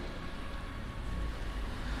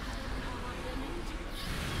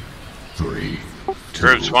 Three,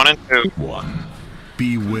 Groups 1 and 2. 1.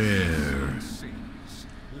 Beware.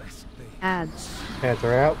 Ads. Ads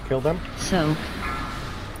are out. Kill them. So.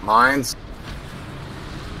 Lines.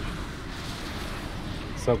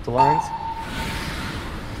 Soak the lines.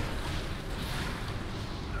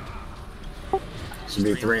 Should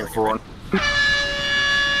be 3 and 4.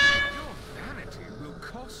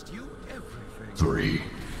 3,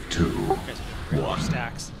 2, 1.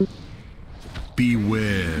 Stacks.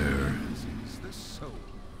 Beware.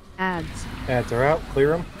 Ads. Ads are out. Clear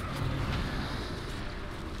them.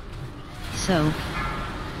 So.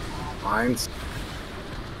 Lines.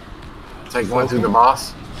 Take one to the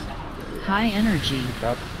boss. High energy.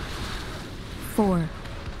 4,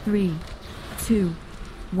 3, 2,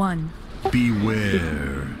 1.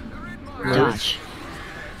 Beware. Dodge.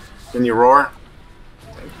 Can you roar?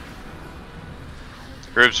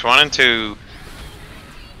 Groups 1 and 2.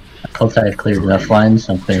 Once I've cleared enough lines,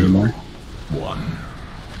 I'm clearing more. 1.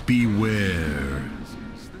 Beware.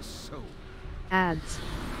 Ads.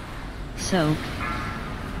 So.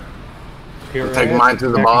 Clear Take ads. mine to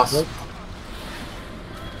the Back boss. and forth.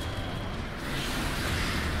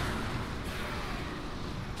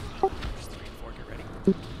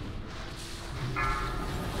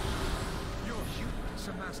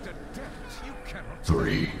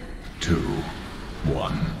 3, 2,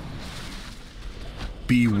 1.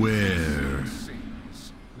 Beware.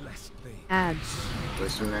 Ads.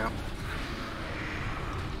 Listen now.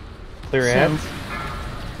 Clear So. ads.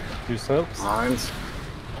 Do soaps. Lines.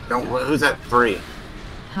 Don't. Who's at 3?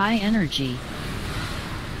 High energy.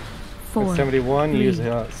 4, 71. 3,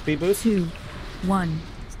 Use speed boost. 2, 1.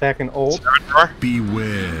 Stacking old.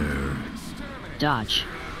 Beware. Dodge.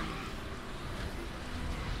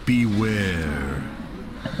 Beware.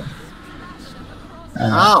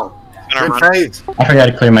 Oh. Good phase. I forgot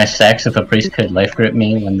to clear my stacks if a priest could life grip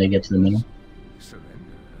me when they get to the middle.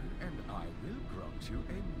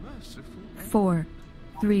 4,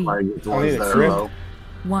 3, I get the I need ones a that are grip. low.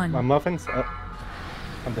 1. My muffins. Oh,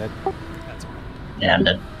 I'm dead. Yeah, I'm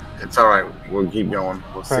dead. It's alright. We'll keep going.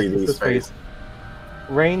 We'll see Practice these this phase. phases.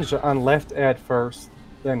 Range on left ad first,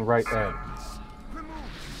 then right ad.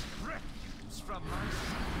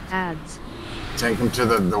 Ads. Take them to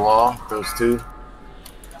the wall. Those 2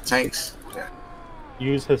 tanks. Yeah.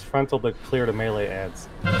 Use his frontal to clear the melee ads.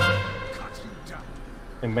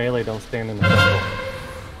 And melee don't stand in the frontal.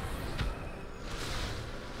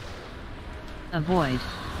 Avoid.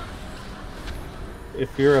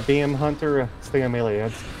 If you're a BM hunter, stay on melee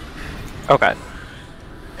ads. Okay.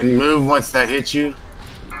 And move once that hits you.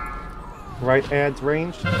 Right ads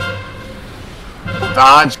ranged.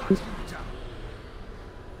 Dodge.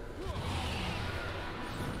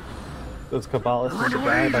 Those Kabbalists need to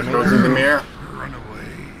die by Go through the mirror. Run away.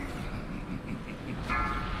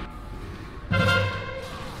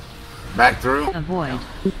 Back through. Avoid.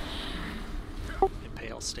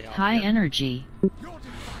 Impale, stay on High here. energy.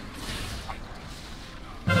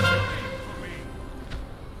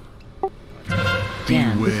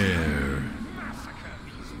 Dance. Beware.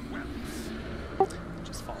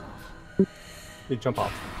 Just fall off. You jump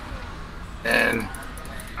off. And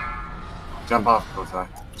jump off, Kotai.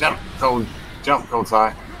 Jump,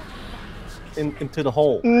 Kotai. Into the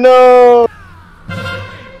hole. No.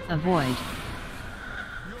 Avoid.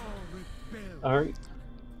 Alright.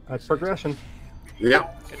 That's progression.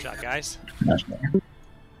 Yep. Good job, guys. Much better.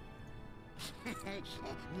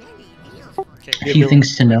 Okay, A few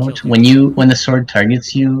things to note: when the sword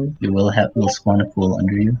targets you, you will spawn a pool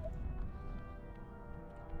under you.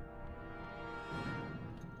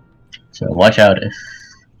 So watch out if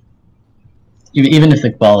even if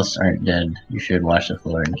the ballists aren't dead, you should watch the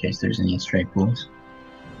floor in case there's any stray pools.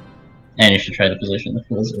 And you should try to position the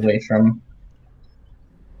pools away from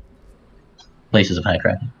places of high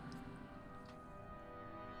traffic.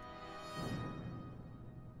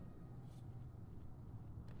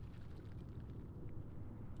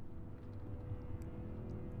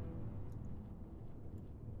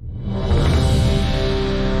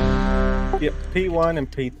 Yep, P1 and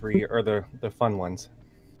P3 are the fun ones.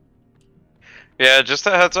 Yeah, just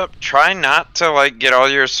a heads up. Try not to like get all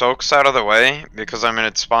your soaks out of the way because I mean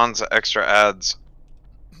it spawns extra ads.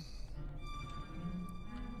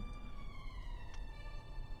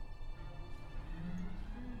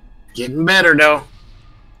 Getting better though.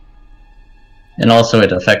 And also,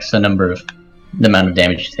 it affects the amount of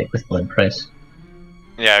damage you take with blood price.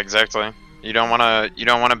 Yeah, exactly. You don't want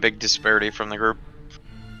a big disparity from the group.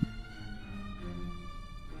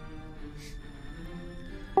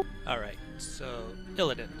 Alright, so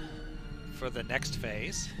Illidan, for the next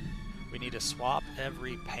phase, we need to swap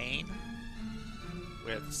every pane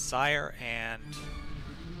with Sire and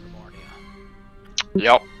Remornia.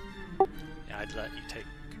 Yep. Yeah, I'd let you take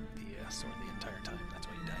the sword the entire time. That's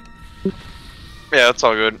why you died. Yeah, that's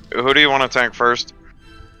all good. Who do you want to tank first?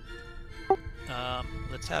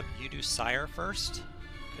 Let's have you do Sire first,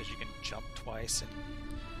 because you can jump twice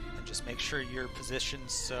and just make sure you're positioned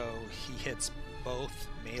so he hits both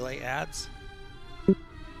melee ads.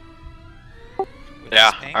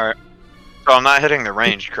 Yeah, alright. So I'm not hitting the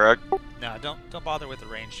range, correct? No, don't bother with the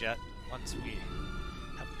range yet. Once we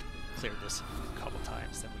have cleared this a couple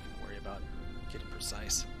times, then we can worry about getting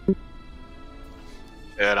precise.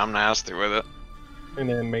 Yeah, I'm nasty with it. And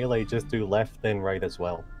then melee, just do left then right as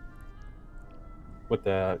well. With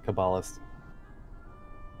the Kabbalist.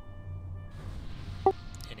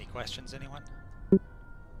 Any questions, anyone?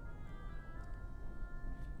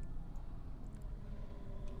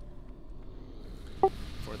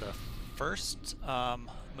 For the first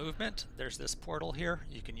movement, there's this portal here.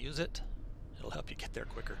 You can use it. It'll help you get there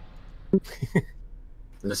quicker. And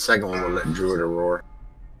the second one will let Druid roar.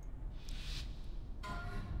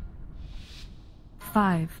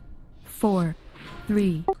 5, 4,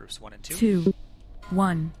 3, Groups 1 and 2,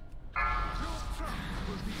 1.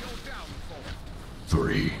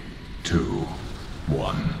 3, 2,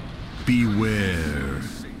 1. Beware.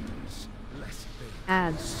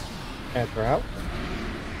 Ads. Ads are out.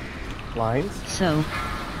 Lines. So.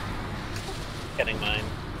 Getting mine.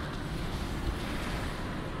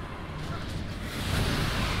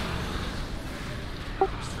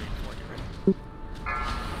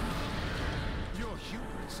 Your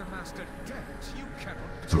hubris amassed a debt you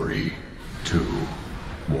cannot. 3, 2,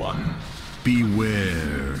 1.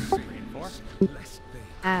 Beware. 3 and 4.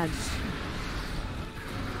 Ads.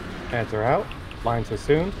 Ads are out. Lines are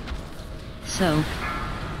soon. So.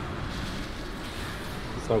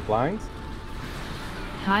 Soak lines.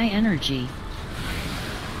 High energy.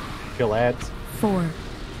 Kill ads. 4,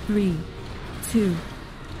 3, 2,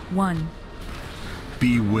 1.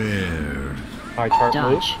 Beware. High chart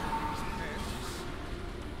move. Dodge.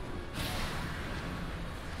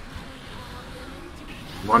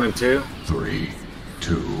 One and two. 3,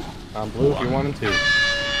 2. On blue if you're 1 and 2.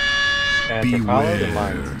 Ads are followed and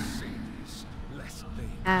lines.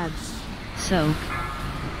 Ads. Soak.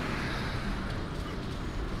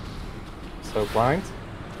 Soak lines.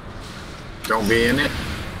 Don't be in it.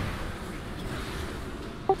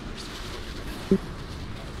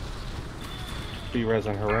 B-Res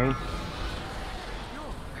and Harain.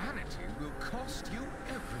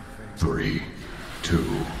 3,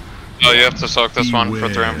 2. Oh, you have to soak this one for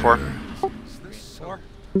 3 and 4. 4.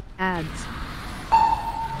 Ads.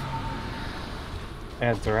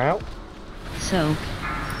 Ads are out. Soak.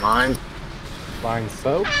 Lines. Lines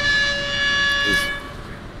soak.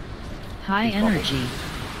 High energy.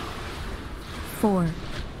 4,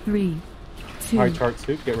 3, 2, High chart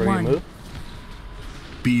suit, get ready 1. to move.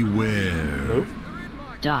 Beware. Move.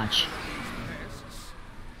 Dodge.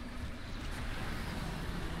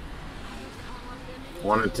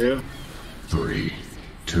 One and two. 3,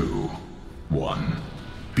 2, 1.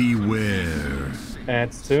 Beware.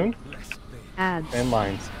 Adds tune Adds. and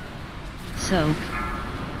lines. Soak.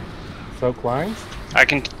 Soak lines. I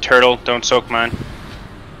can turtle, don't soak mine.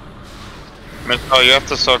 Oh, you have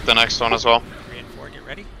to soak the next one as well. 3 and 4, get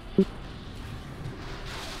ready. Your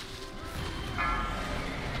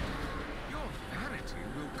vanity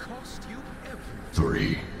will cost you everything.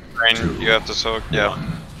 3, Rain, you have to soak, yeah.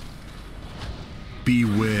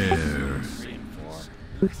 beware. 3 and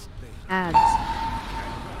 4. Adds.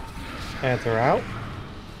 Adds are out.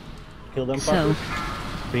 Kill them So.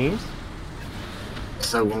 fuckers. Beams.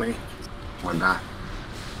 So will me. Or die.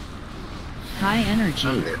 High energy.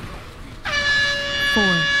 I'm dead. 4,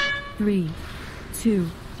 3, 2,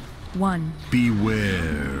 1.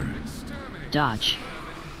 Beware. Dodge.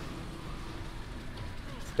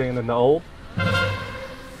 Staying in the old.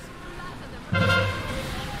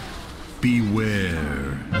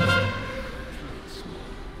 Beware.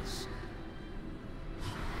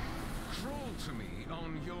 Crawl to me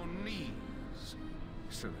on your knees.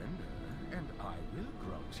 Surrender, and I will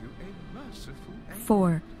grant you a merciful end.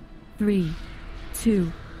 4, 3,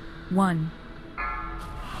 2, 1.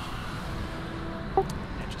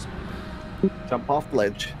 Jump off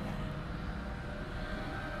ledge.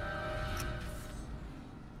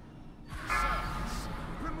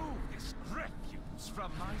 Remove this refuse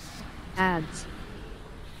from my sight. Adds.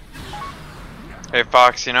 Hey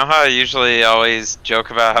Fox, you know how I usually always joke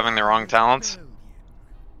about having the wrong talents?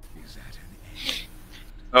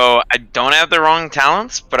 Oh, I don't have the wrong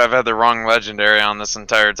talents, but I've had the wrong legendary on this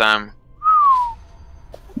entire time.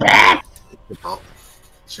 Oh,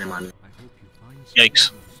 shame on you.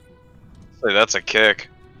 Yikes. Hey, that's a kick.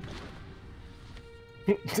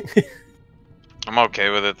 I'm okay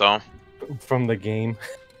with it though. From the game.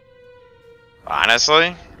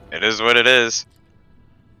 Honestly, it is what it is.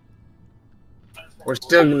 We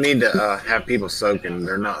still need to have people soaking.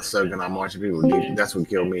 They're not soaking. I'm watching people. That's what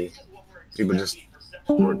killed me. People just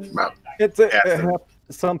were about.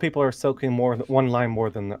 Some people are soaking more one line more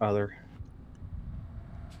than the other.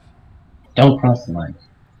 Don't cross the line.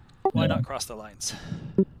 Why not cross the lines?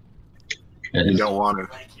 You don't want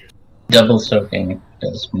to. Double soaking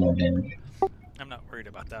does more damage. I'm not worried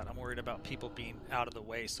about that. I'm worried about people being out of the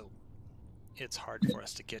way, so it's hard for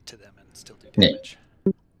us to get to them and still do damage.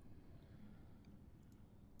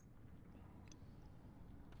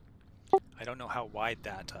 I don't know how wide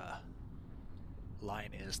that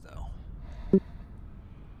line is, though.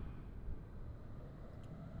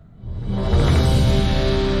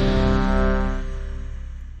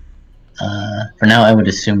 For now, I would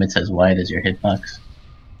assume it's as wide as your hitbox.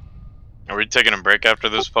 Are we taking a break after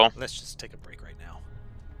this, Paul? Let's just take a break right now.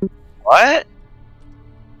 What?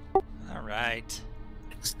 All right.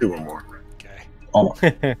 Let's do one more. Okay. Oh.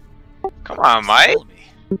 Come on, Mike.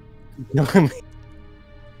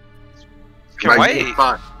 Can wait.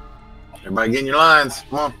 Everybody get in your lines.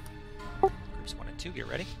 Come on. Groups 1 and 2, get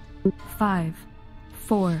ready. 5,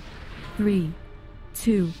 4, 3,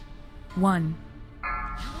 2, 1.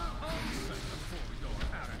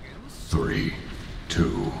 3,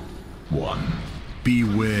 2, 1.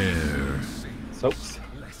 Beware. Soaks.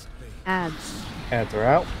 Adds. Adds are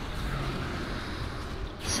out.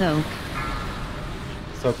 Soak.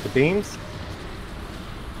 Soak the beams.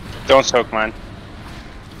 Don't soak mine.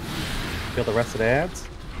 Kill the rest of the ads.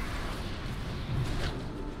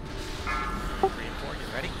 3 and 4,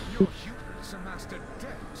 get ready. Your hubris amassed a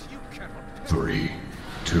debt you cannot pay. 3,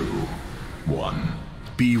 2, 1.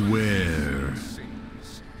 Beware.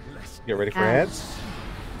 Get ready for ads.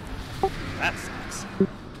 That sucks.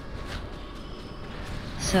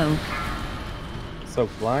 Soak. Soak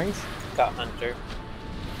lines. Got Hunter.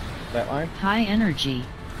 That line. High energy.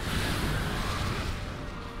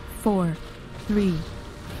 4, 3,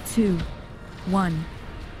 2, 1.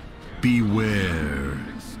 Beware.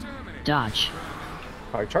 Dodge.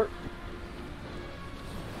 High chart.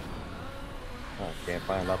 Oh, can't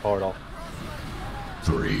find that portal.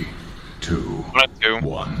 3, 2,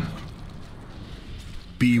 1.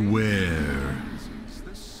 Beware.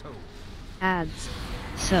 Adds.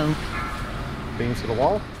 Soak. Beams to the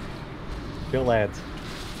wall. Kill ads.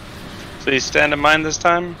 Please stand in mine this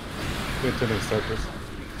time. Good to the circus.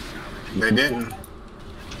 They didn't.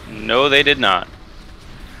 No, they did not.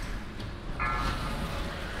 Your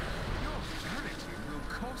vanity will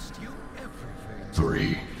cost you everything.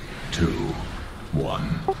 3, 2,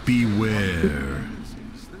 1. Beware.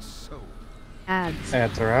 Adds.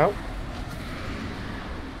 Ads are out.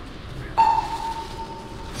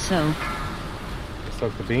 Soak.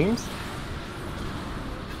 Soak the beams.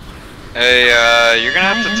 Hey, you're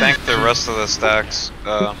gonna have to tank the rest of the stacks.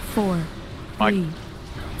 4, Mike. 3,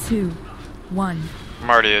 2, 1. I'm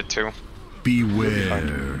already at 2.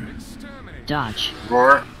 Beware. Dodge.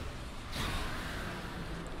 Roar.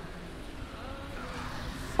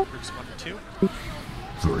 Groups 1 and 2.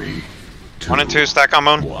 3, 2, 1 and 2 stack on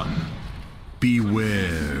moon. 1.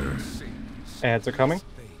 Beware. Ads are coming.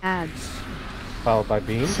 Adds. Followed by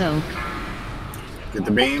beams. Soak. Get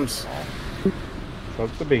the beams.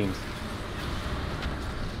 Soak the beams.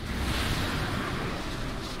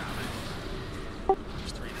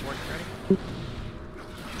 Groups 3 and 4, get ready.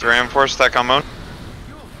 3 and 4 stack on moon.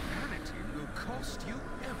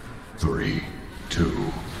 3, 2,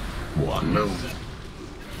 1. Move.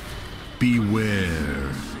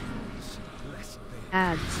 Beware.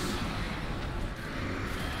 Adds.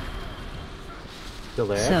 Still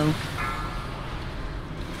there. Soak.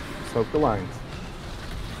 Soak the lines.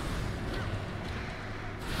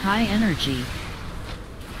 High energy.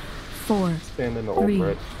 4, Stand in the old 3,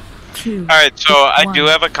 red. 2. Alright, so I do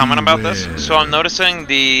 1. have a comment about this. So I'm noticing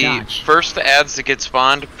the Dodge. first ads that get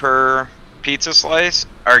spawned per pizza slice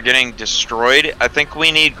are getting destroyed. I think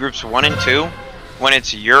we need groups 1 and 2. When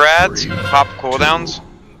it's your ads, 3, pop cooldowns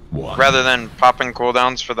 1. rather than popping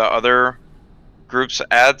cooldowns for the other groups'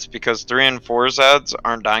 ads, because 3 and 4's ads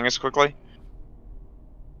aren't dying as quickly.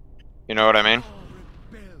 You know what I mean?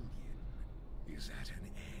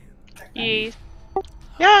 Yes.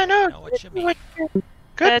 Yeah, I know what you mean.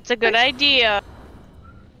 That's a good idea.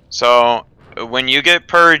 So when you get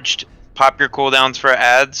purged, pop your cooldowns for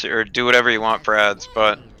ads or do whatever you want for ads,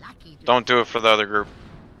 but don't do it for the other group.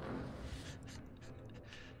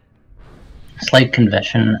 Slight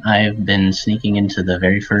confession, I've been sneaking into the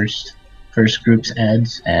very first group's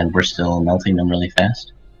ads, and we're still melting them really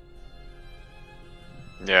fast.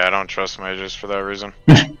 Yeah, I don't trust mages for that reason.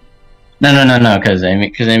 No, because I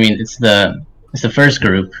mean it's the first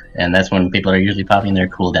group, and that's when people are usually popping their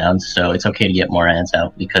cooldowns, so it's okay to get more ads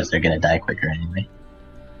out because they're gonna die quicker anyway.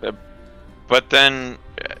 But then,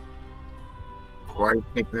 Why are you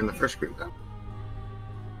taking in the first group though?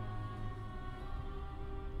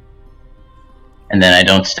 And then I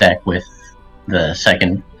don't stack with the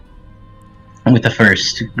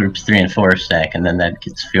first groups 3 and 4 stack, and then that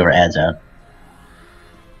gets fewer ads out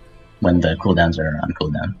when the cooldowns are on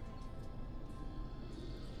cooldown.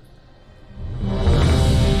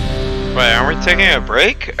 wait, aren't we taking a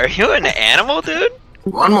break? Are you an animal, dude?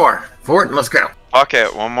 One more. Fort, let's go. Fuck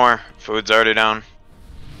it, one more. Food's already down.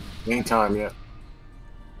 Anytime, yeah.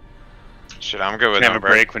 Shit, I'm good with Can have no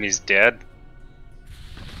a break when he's dead.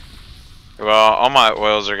 Well, all my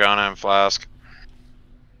oils are gone in flask.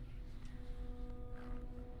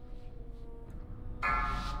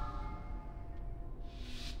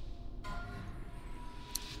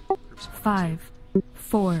 Groups 1 and 5,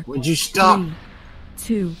 4, Would you stop? 3,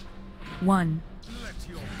 2, 1.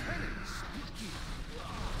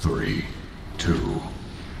 3, 2,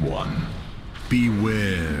 1.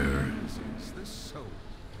 Beware.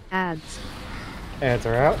 Adds. Ads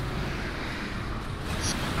are out.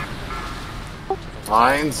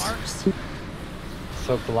 Lines. Marks.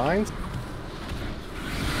 Soak the lines.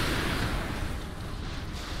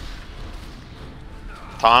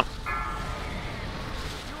 Taunt.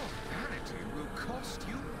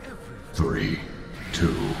 3, 2,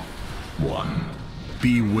 1.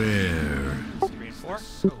 Beware. 3 and 4.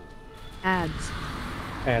 Adds.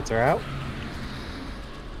 Ads are out.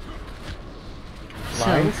 Soak.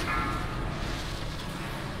 Lines.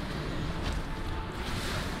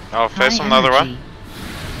 Oh, face High them the other way. energy.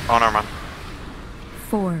 Oh, never mind.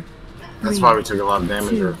 4, That's 3, why we took a lot of damage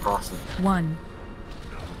 2, across it. 1.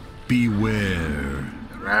 Beware.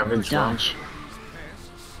 Ravage. Dodge.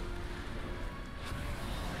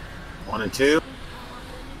 1 and 2.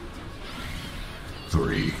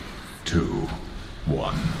 3, 2,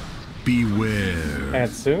 1. Beware.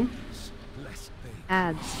 Ads soon.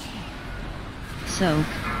 Adds. Soak.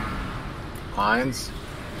 Lines.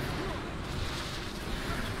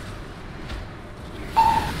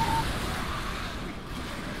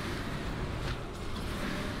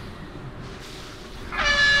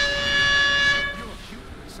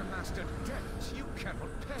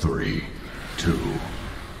 Three, 2,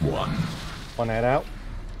 1. One ad out.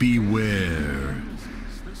 Beware.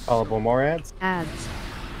 Followed by more ads. Adds.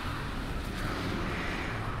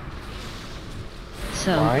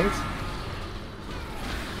 Soak. Lines.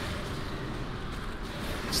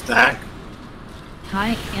 Stack.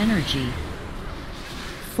 High energy.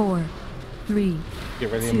 4, 3,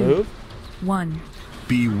 Get ready to 2, move. 1.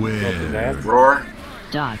 Beware. Roar.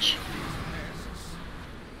 Dodge.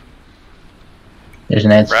 There's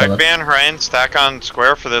an ant still up. Ragban, Harain, stack on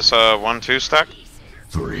square for this 1-2 stack.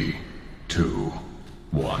 3, 2,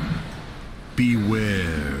 1.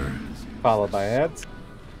 Beware. Followed by ads.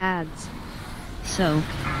 Ads. Soak.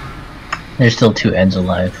 There's still 2 ends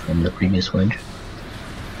alive from the previous wedge.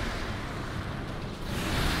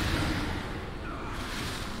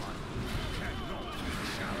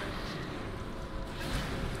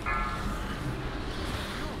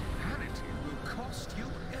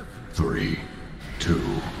 Three, 2,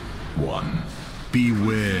 1.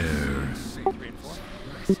 Beware.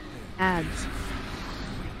 Ads.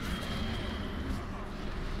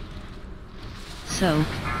 Soak.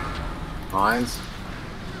 Lines.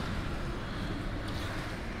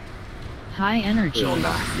 High energy.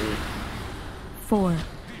 4,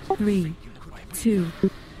 3, 2,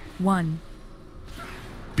 1.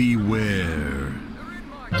 Beware.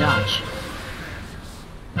 Dodge.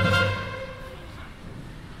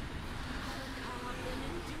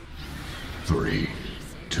 Three,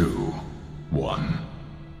 2, 1.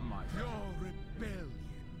 Your rebellion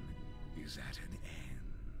is at an end.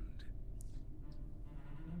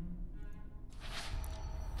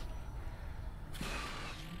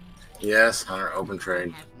 Yes, Hunter, open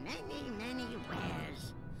trade.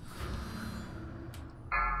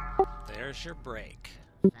 There's your break.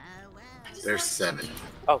 There's 7.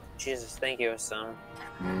 Oh, Jesus, thank you, son.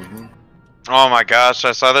 Mm-hmm. Oh my gosh,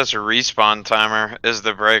 I saw this respawn timer is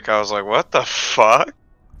the break. I was like, what the fuck?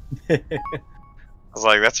 I was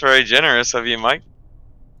like, that's very generous of you, Mike.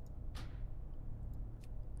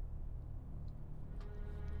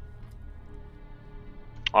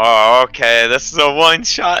 Oh, okay, this is a one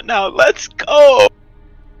shot now. Let's go!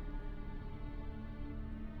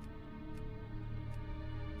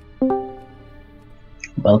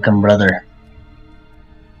 Welcome, brother.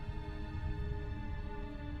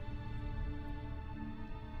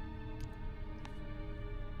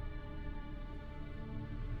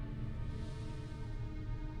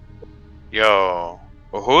 Yo,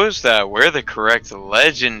 who is that? We're the correct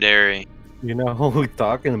legendary. You know who we're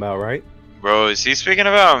talking about, right? Bro, is he speaking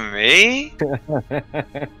about me?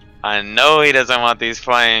 I know he doesn't want these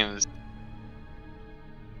flames.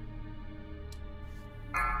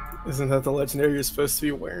 Isn't that the legendary you're supposed to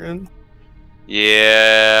be wearing?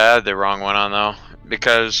 Yeah, I had the wrong one on though.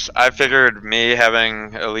 Because I figured me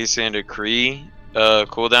having Elysian Decree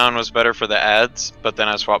cooldown was better for the ads, but then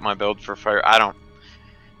I swapped my build for fire. I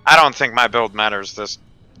don't think my build matters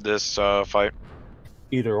this fight.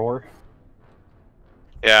 Either or.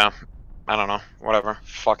 Yeah, I don't know. Whatever.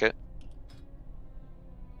 Fuck it.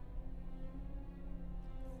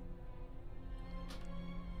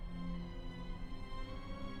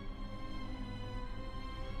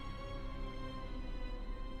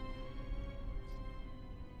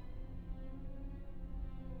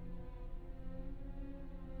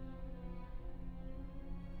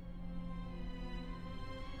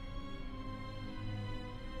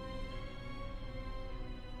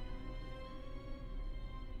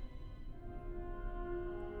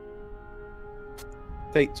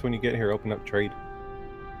 States when you get here, open up trade.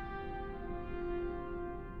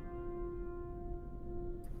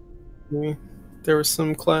 There was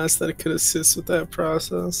some class that could assist with that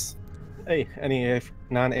process. Hey, any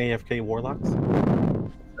non-AFK warlocks?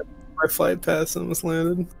 My flight pass almost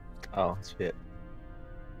landed. Oh, shit.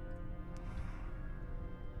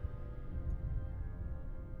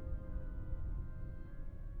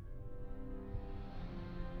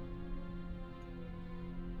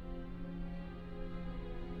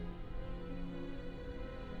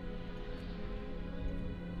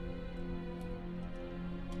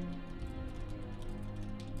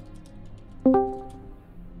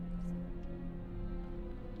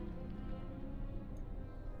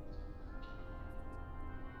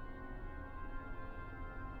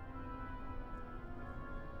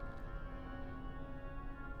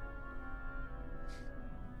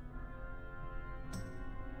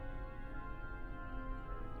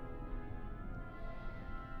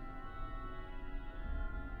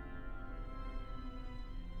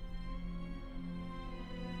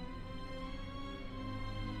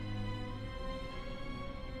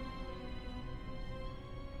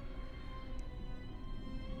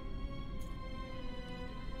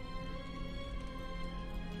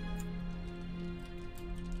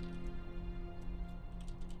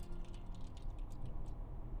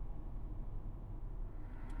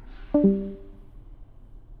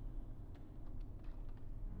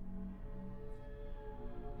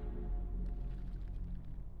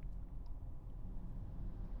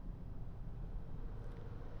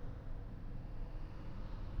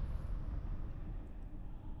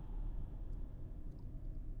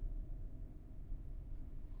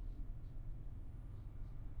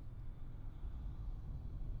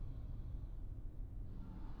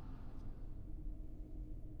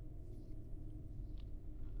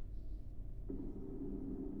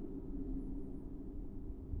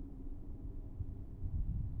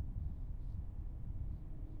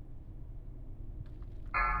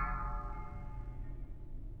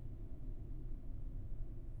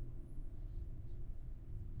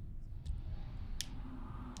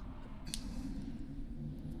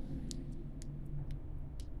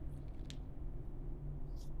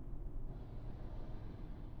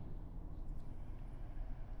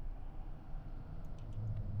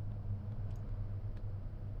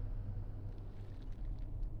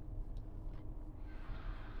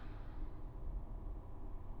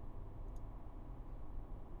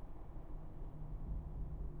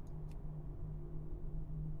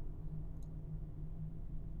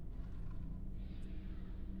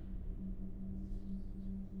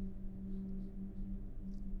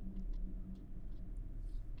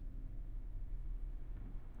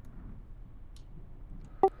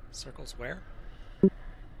 Circles where?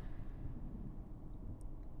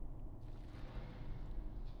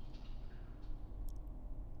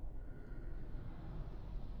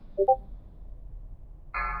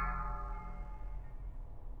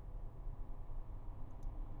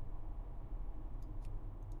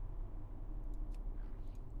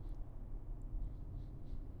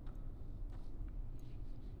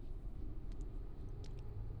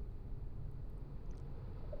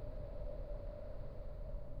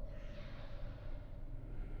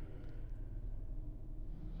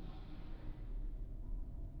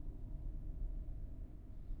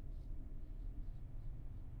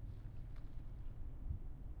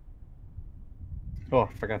 Oh,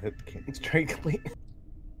 I forgot to hit the cane straight complete.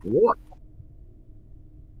 What?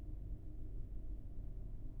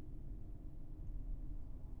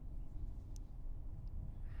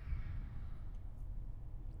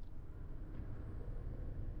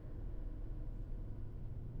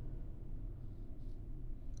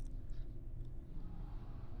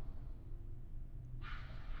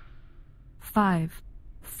 Five,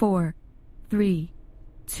 4, 3,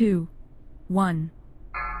 2, 1.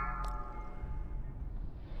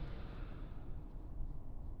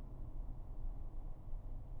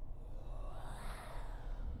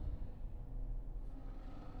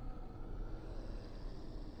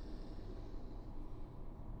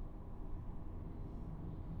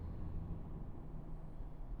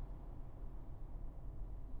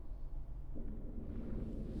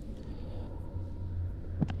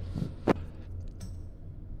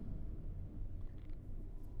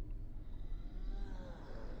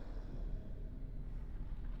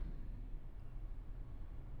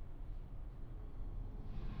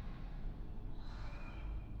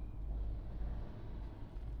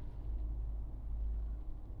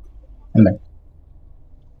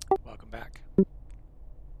 Welcome back.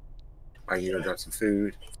 Are you gonna drop some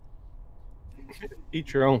food?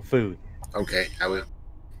 Eat your own food. Okay, I will.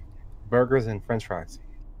 Burgers and French fries.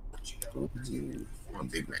 I'm a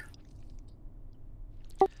big man.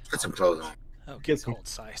 Put some clothes on. Okay, Cold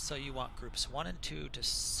Sire. So you want groups 1 and 2 to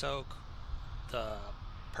soak the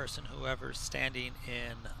person, whoever's standing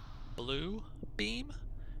in blue beam,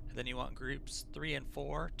 and then you want groups 3 and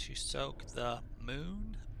 4 to soak the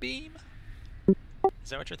moon beam?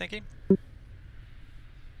 Is that what you're thinking?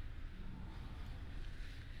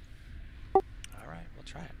 Alright, we'll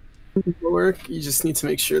try it. It'll work. You just need to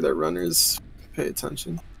make sure that runners pay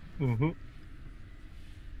attention. Mm-hmm.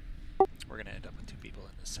 We're going to end up with 2 people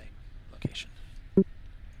in the same location.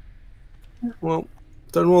 Well,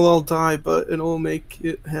 then we'll all die, but it'll make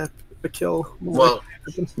it a kill. Well,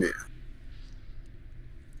 yeah.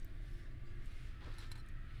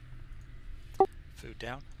 Food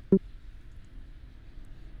down.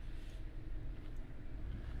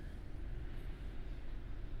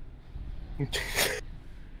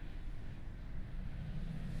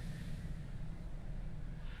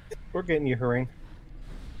 We're getting you, Haring.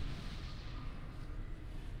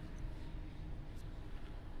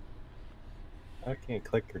 I can't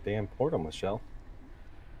click your damn portal, Michelle.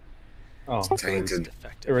 Oh, Tainted.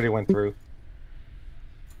 It already went through.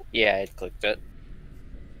 Yeah, I clicked it.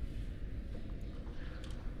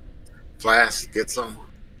 Flask, get some.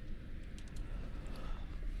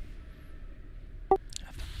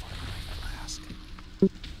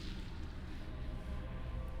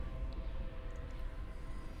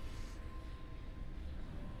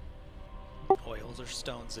 Oils or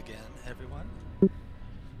stones again, everyone.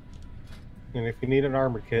 And if you need an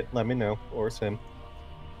armor kit, let me know. Or Sim.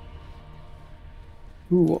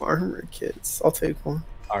 Ooh, armor kits. I'll take one.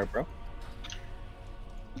 Alright, bro.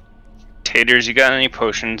 Taters, you got any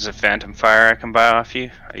potions of Phantom Fire I can buy off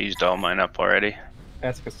you? I used all mine up already.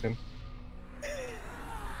 Ask us, Sim.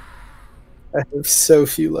 I have so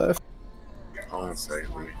few left. on one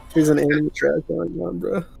second. Let me- There's an anime track going on,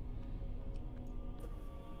 bro.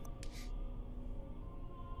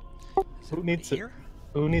 Who needs it?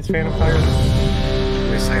 Who needs Phantom Fire?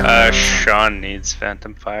 Sean needs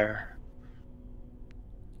Phantom Fire.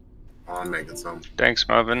 I'm making some. Thanks,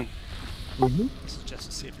 Marvin. This is just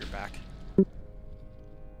to see if you're back.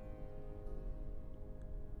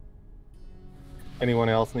 Anyone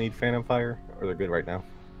else need Phantom Fire? Or they're good right now?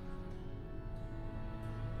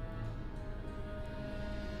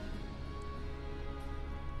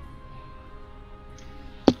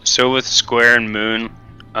 So with Square and Moon,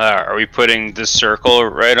 are we putting the circle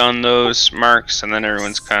right on those marks, and then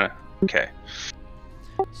everyone's kind of okay?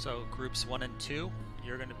 So groups 1 and 2,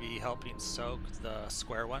 you're going to be helping soak the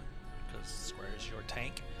square one, because square is your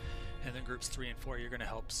tank. And then groups 3 and 4, you're going to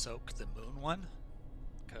help soak the moon one,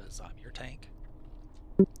 because I'm your tank.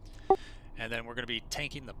 And then we're going to be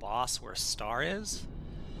tanking the boss where Star is,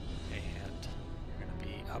 and you're going to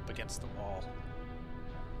be up against the wall.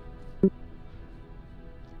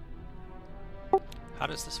 How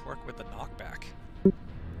does this work with the knockback?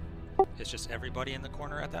 It's just everybody in the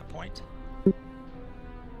corner at that point?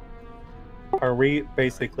 Are we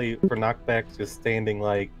basically, for knockback, just standing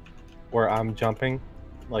like where I'm jumping?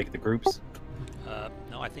 Like the groups?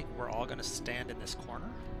 No, I think we're all going to stand in this corner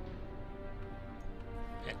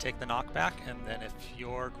and take the knockback, and then if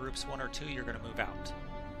your group's 1 or 2, you're going to move out.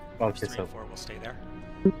 Okay, Groups 3 so and 4 will stay there.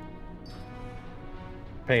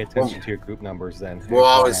 pay attention to your group numbers then. We'll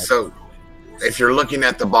always, so if you're looking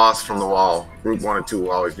at the boss from the wall, group 1 and 2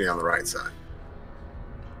 will always be on the right side.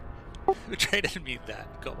 Who traded me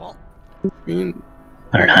that? Go Walt. I mean,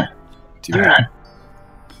 Or not. do you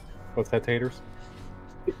What's that, Taters?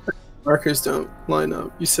 markers don't line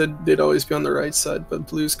up? You said they'd always be on the right side, but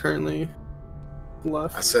blue's currently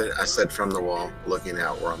left. I said from the wall, looking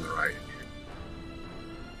out, we're on the right.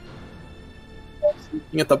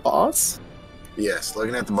 Looking at the boss? Yes,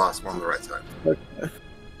 looking at the boss, we're on the right side. Okay.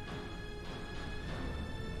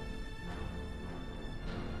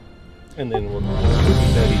 And then we'll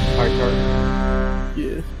study pie chart.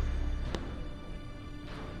 Yeah.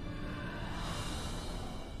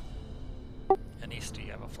 Anise, do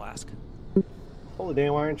you have a flask? Holy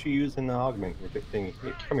damn, why aren't you using the augment thing?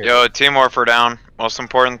 Come here. Yo, Team Morpher down. Most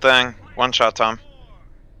important thing, one shot time.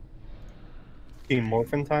 Team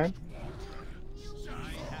Morphin time?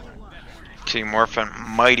 Team Morphin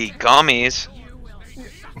mighty gummies.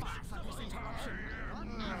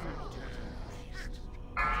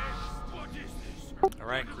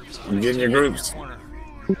 Alright, groups. You getting your groups?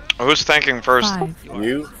 Who's thinking first? 5,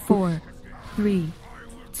 You? 4, 3,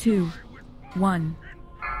 2, 1.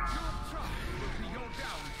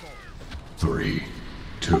 3,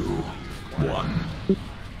 2, 1.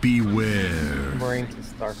 Beware. Marine to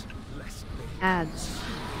start. Ads.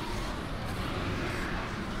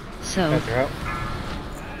 So, Guys are out.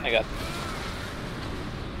 I got.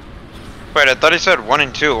 Wait, I thought he said 1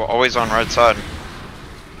 and 2, always on right side.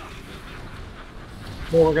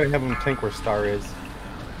 Well, we're gonna have him tank where Star is.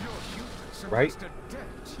 Right?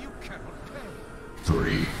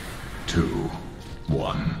 3, 2,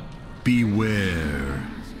 1. Beware.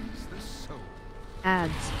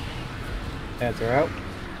 ads. Ads are out.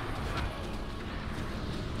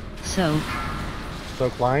 So,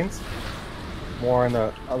 Soak lines. More on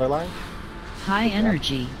the other line. high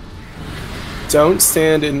energy. Don't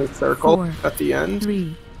stand in the circle 4, at the end,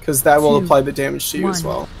 3, because that will 2, apply the damage to you as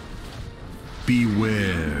 1. well.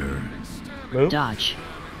 Beware. Move. Dodge.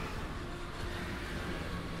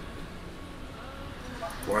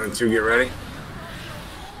 1 and 2, get ready.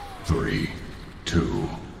 3, 2,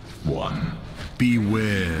 1.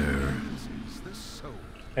 Beware.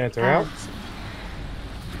 Ads are out. Ads.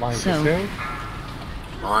 Lines So- are soon.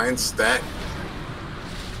 Line, stack.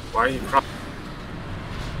 Why are you crying?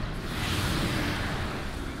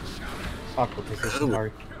 Awkward position,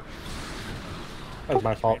 sorry. That was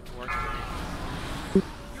my fault.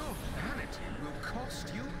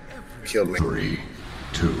 Killed me. 3,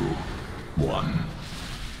 2, 1.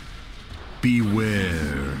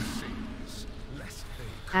 Beware.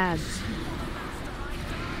 Ads.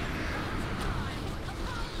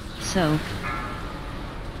 So,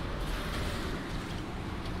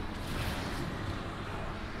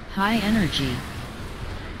 high energy.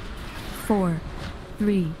 4,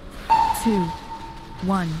 3, 2,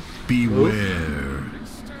 1. Beware.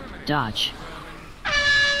 Dodge.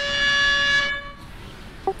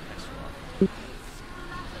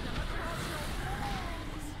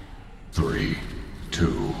 Three, 2,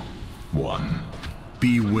 1.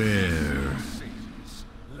 Beware.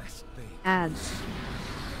 Ads.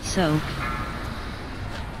 So,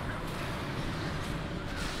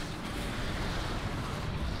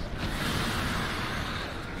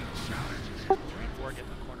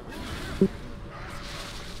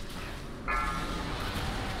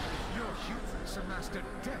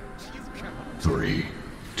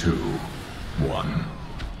 2, 1.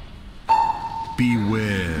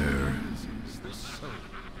 Beware.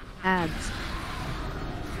 Ads.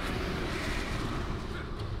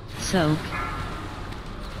 Soak.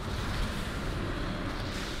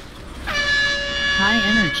 High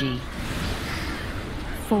energy.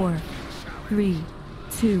 4, 3,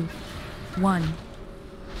 2, 1.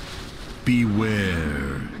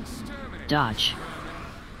 Beware. Dodge.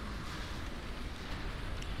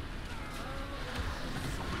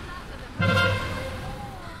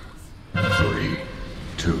 Three,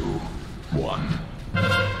 2, 1.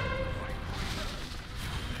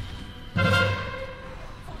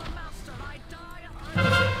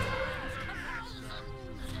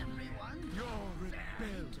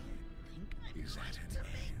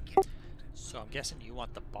 So I'm guessing you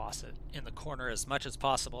want the boss in the corner as much as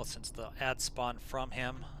possible since the ads spawn from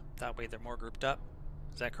him. That way they're more grouped up.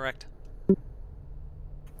 Is that correct?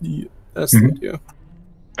 Yeah, that's the idea.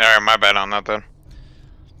 Alright, my bad on that then.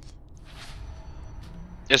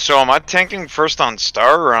 Yeah, so am I tanking first on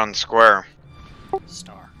star or on square?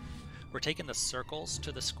 Star. We're taking the circles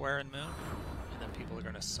to the square and moon, and then people are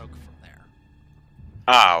going to soak from there.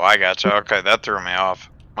 Oh, I gotcha. Okay, that threw me off.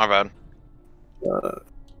 My bad.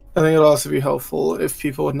 I think it'll also be helpful if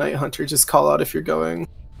people with Night Hunter just call out if you're going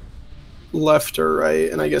left or right,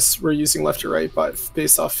 and I guess we're using left or right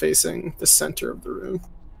based off facing the center of the room.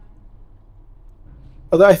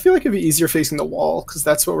 Although I feel like it'd be easier facing the wall, because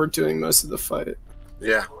that's what we're doing most of the fight.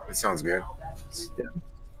 Yeah, that sounds good. Yeah.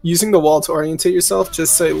 Using the wall to orientate yourself,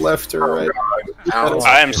 just say left or right.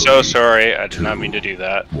 I am so sorry. I did not mean to do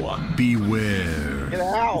that. Beware. Get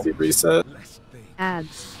out. Reset.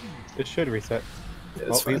 Ads. It should reset. Yeah,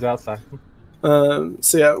 Oh, he's outside.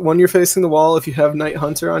 So yeah, when you're facing the wall, if you have Night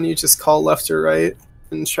Hunter on you, just call left or right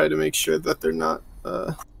and try to make sure that they're not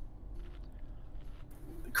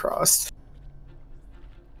crossed.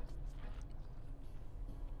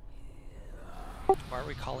 Why are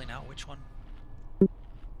we calling out which one?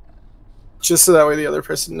 Just so that way the other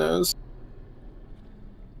person knows.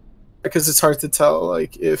 Because it's hard to tell,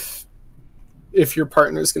 like, if your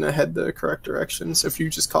partner's going to head the correct direction. So if you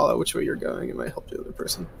just call out which way you're going, it might help the other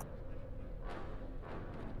person.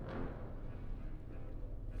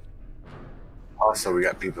 Also, we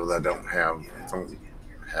got people that don't have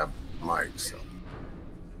mics, so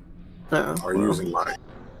are using mic.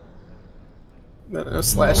 No,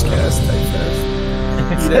 slash cast type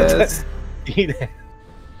stuff. Eat ass.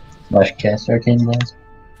 Slash cast arcane blast.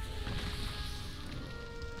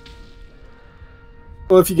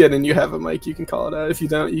 Well, if you get in, you have a mic, you can call it out. If you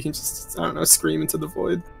don't, you can just, I don't know, scream into the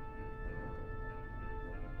void.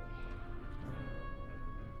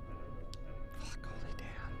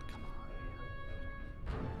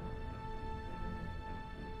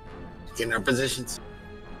 Get in our positions.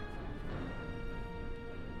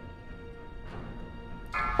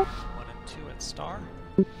 1 and 2 at star.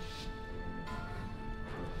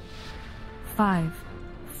 5,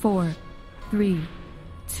 4, 3,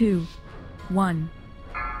 2, 1.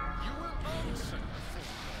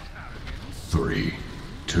 3,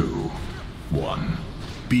 2, 1.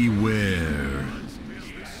 Beware.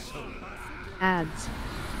 Ads.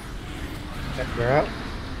 They're out.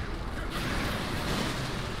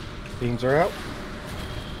 Beams are out.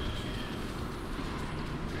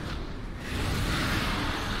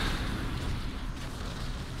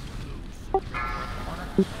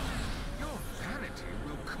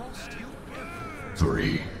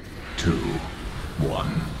 Three, 2,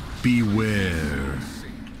 1. Beware.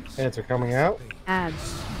 Heads are coming out.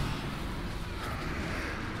 Ads.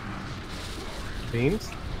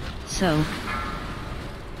 Beams. Soak.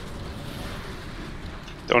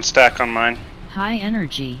 Don't stack on mine. High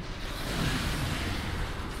energy.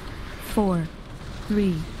 4,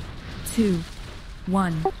 3, 2,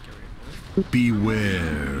 1.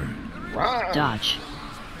 Beware. Dodge.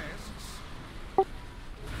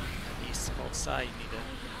 East, both sides, you need to.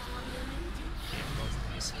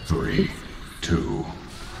 3, 2,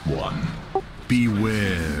 1.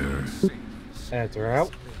 Beware. Heads are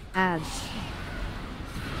out. Ads.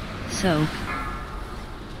 Soak.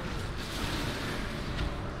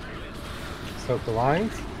 Soak the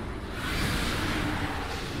lines.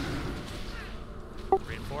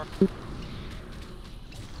 3 and 4.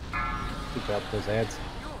 Keep up those ads.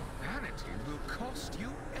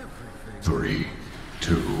 3,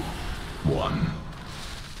 2, 1.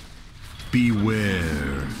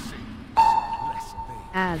 Beware.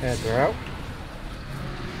 Ads. Heads are out.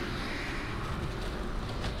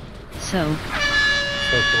 Soak.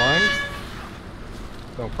 Soak the lines.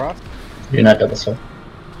 Don't cross. You're not double soak.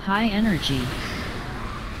 High energy.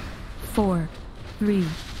 4, 3,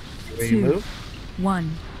 Way you 2, move.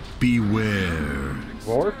 1. Beware.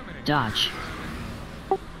 Roar. Dodge.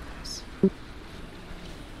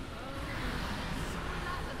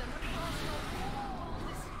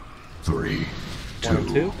 3, 1 and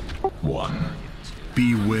 2. 1.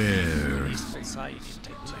 Beware.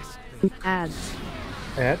 Ads.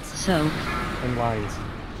 Ads. Soak. And lines.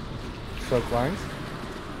 Soak lines.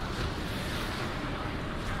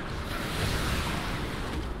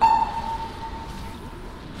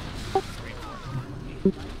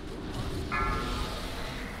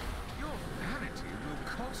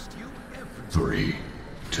 Three,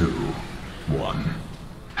 2, 1.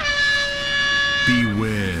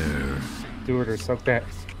 Beware. Do it or soak that.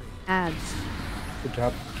 Ads. Good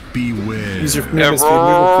job. Beware. Use your movement speed.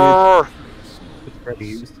 Movement It's ready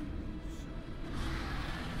used. speed.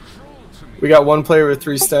 We got one player with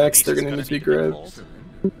 3 stacks. They're gonna need to be grabbed.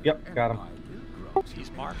 Yep, got him.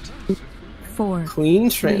 He's marked. 4, Clean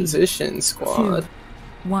transition, squad.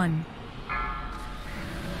 2, 1.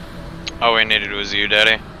 All we needed was you,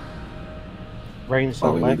 Daddy. Ranged All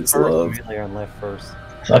on we need left is first, love. melee on left first.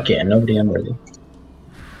 Fuck yeah, nobody unworthy.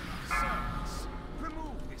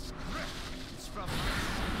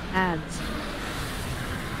 Ads.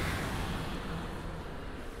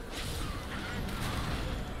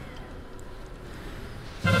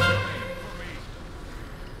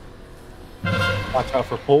 Watch out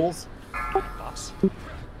for pulls.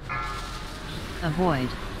 Avoid.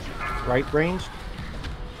 Right range.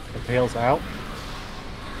 Impales out.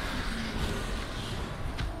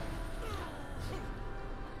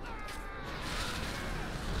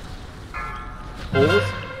 Pulls.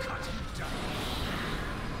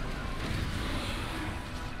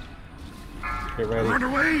 Get ready. Run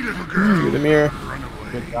away, little girl. Through the mirror. Run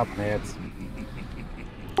away. Good job, Mads.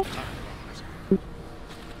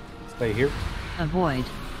 Stay here. Avoid.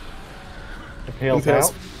 Impales Impales.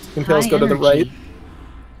 out. Impales go to the right.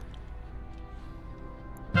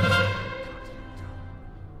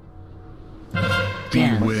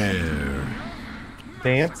 Beware.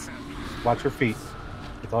 Dance. Watch your feet.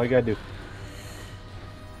 That's all you gotta do.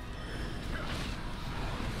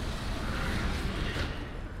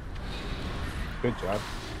 Good job.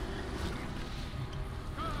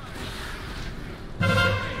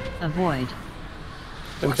 Avoid.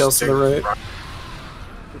 Impales to the right.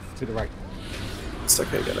 To the right. It's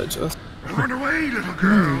okay, I gotta adjust. Run away, little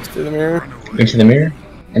girl. To the mirror. Into the mirror,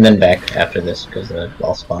 and then back after this because the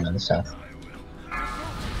wall spawned in the south.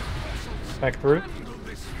 Back through.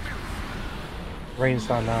 Ranged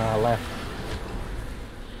on left.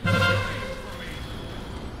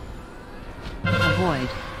 Avoid.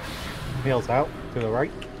 Impales out to the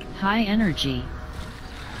right. High energy.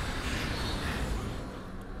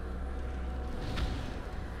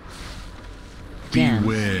 Dance.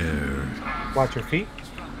 Beware. Watch your feet.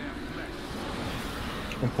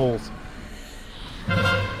 And pulls.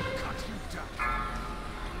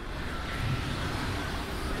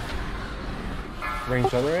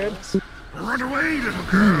 Range other ends. Run away, little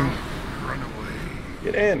girl. Run away.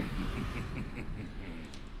 Get in.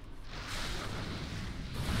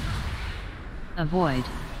 Avoid.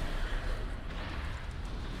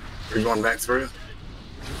 We're going back through.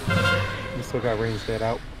 You still got range dead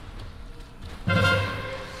out.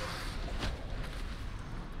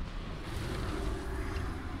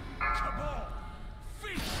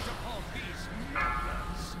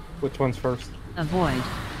 Which one's first? Avoid.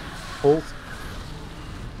 Pulls.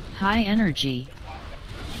 High energy.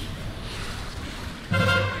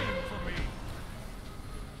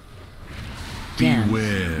 Dance.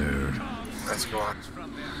 Beware. Let's go on.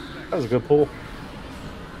 That was a good pull.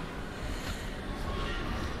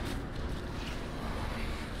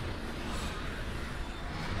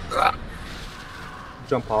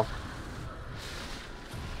 Jump off.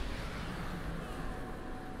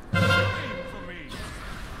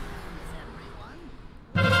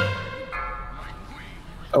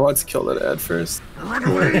 I want to kill that ad first. Run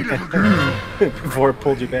away, little girl. Before it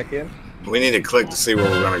pulled you back in. We need to click to see where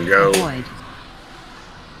we're gonna go. Avoid.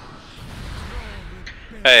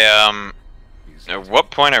 Hey, at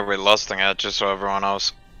what point are we lusting at, just so everyone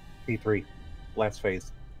knows? P3. Last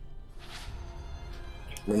phase.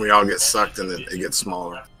 When we all get sucked and it gets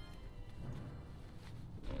smaller.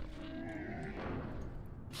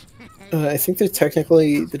 I think that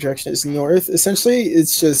technically the direction is north. Essentially,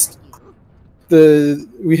 it's just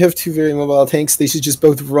we have 2 very mobile tanks. They should just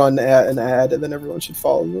both run at an ad, and then everyone should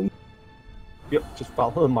follow them. Yep, just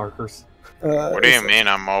follow the markers. What do you mean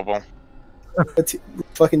I'm mobile?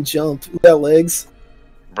 Fucking jump. We got legs.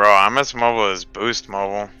 Bro, I'm as mobile as Boost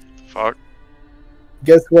mobile. Fuck.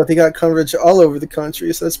 Guess what? They got coverage all over the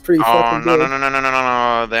country, so that's pretty Oh, fucking no, good. no, no, no, no, no,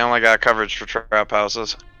 no, no. They only got coverage for trap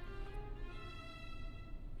houses.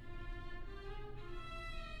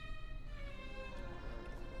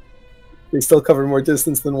 They still cover more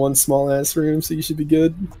distance than one small ass room, so you should be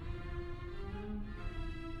good.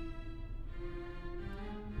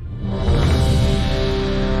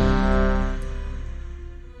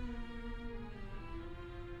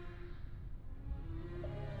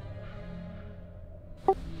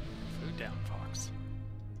 Food down, Fox.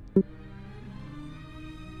 Thank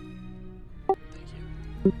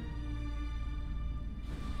you.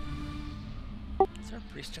 Is there a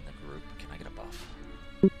priest in the group? Can I get a buff?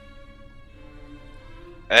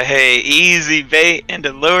 Hey, easy bait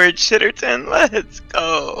into Lord Shitterton. Let's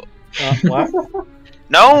go. What?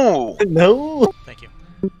 No. No. Thank you.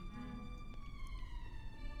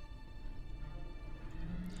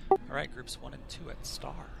 Alright, groups 1 and 2 at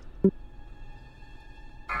Star. That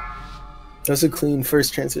was a clean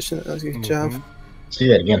first transition. That was a good job. Let's do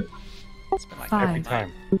that again. It's been like every 5,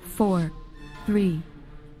 time. 4, 3,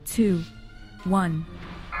 2, 1.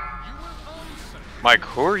 Mike,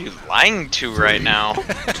 who are you lying to right now? 2,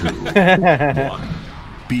 1.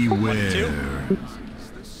 Beware.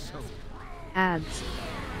 Ads.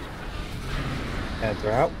 Ads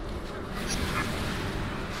are out.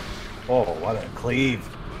 Oh, what a cleave.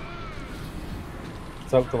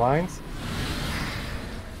 Soak the lines.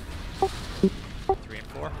 3 and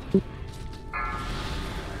 4.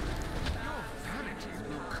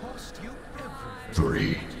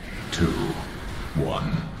 3, 2,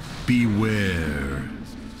 1. Beware.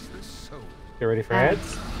 Get ready for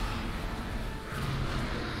ads.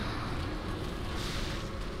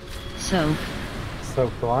 Soak.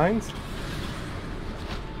 Soak the lines.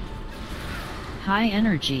 High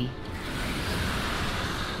energy.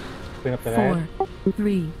 Clean up that ad. 4,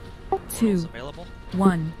 3, 2, Available?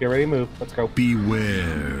 1. Get ready to move. Let's go.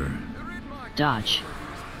 Beware. Dodge.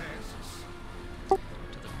 To the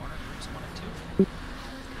corner, groups 1 and 2.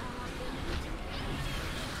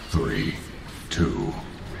 3, 2,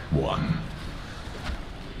 1.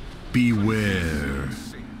 Beware.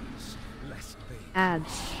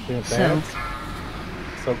 Ads. Clean up the Soak. ads.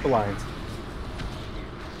 Soak the lines.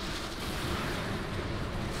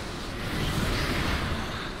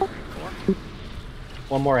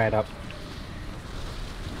 One more ad up.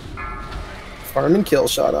 Farm and kill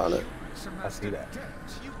shot on it. I see that.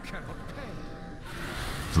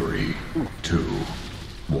 3, 2,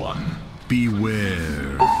 1.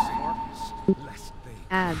 Beware.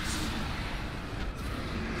 Ads.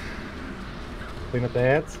 Clean up the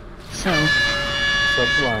ads. Soak. Soak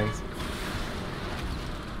the lines.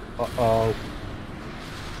 Uh-oh.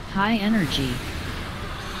 High energy.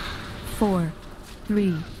 4,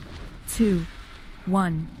 3, 2,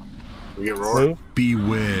 1. We get roar. Move.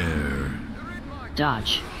 Beware.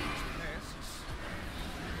 Dodge.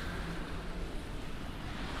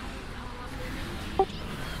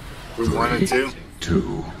 Group 1 and 2.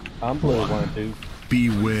 2. I'm blue. 1 and 2.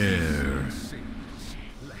 Beware.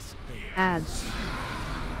 Ads.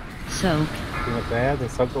 Soak. Clean up the ads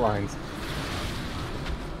and soak the lines.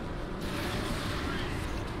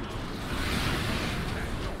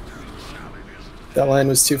 That line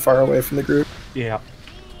was too far away from the group. Yeah.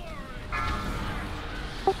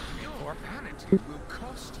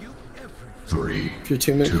 3. If your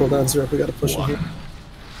 2-minute cooldowns are up, we gotta push them here.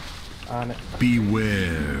 On it.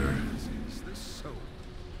 Beware.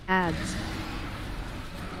 Ads.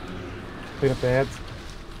 Clean up the ads.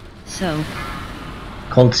 Soak.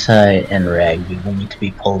 Cold side and rag, you will need to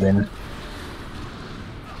be pulled in.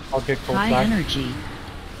 I'll get cold High side. energy.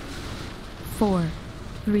 4,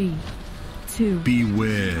 3, 2.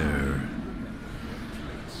 Beware.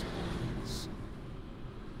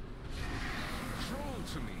 Crawl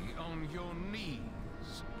to me on your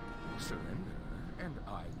knees. Surrender, and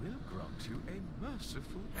I will grant you a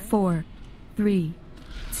merciful end. 4, 3,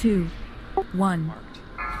 2, 1.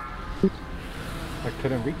 I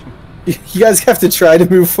couldn't reach him. You guys have to try to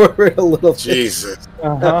move forward a little bit. Jesus.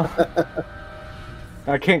 Uh-huh.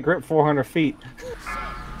 I can't grip 400 feet.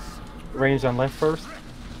 Range on left first.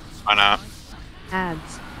 Why not?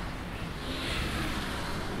 Ads.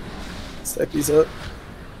 Stack these up.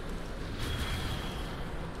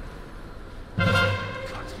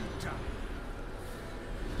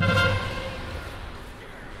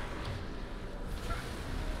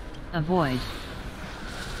 Avoid.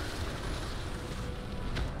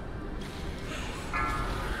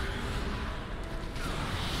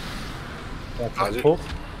 That's Dodge a it. pull.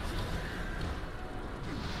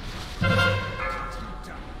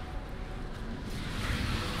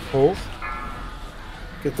 Pulls.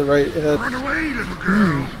 Get the right head. Run away, little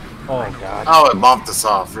girl. Oh god. Oh, it bumped us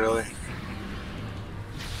off, really?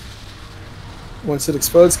 Once it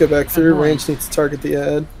explodes, go back through. Avoid. Range needs to target the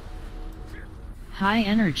ad. High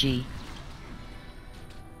energy.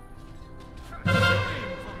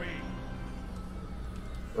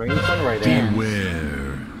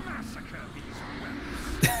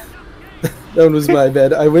 That one was my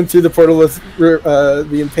bad. I went through the portal with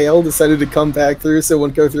the Impale, decided to come back through so it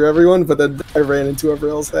wouldn't go through everyone, but then I ran into whoever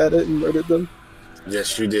else had it and murdered them.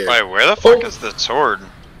 Yes, you did. Wait, where the fuck is the sword?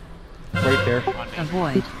 Right there.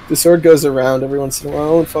 Avoid. The sword goes around every once in a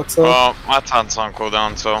while and fucks up. Well, my taunt's on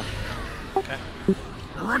cooldown, so. Okay.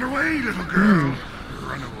 Run away, little girl.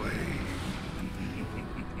 Run away.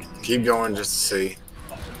 Keep going just to see.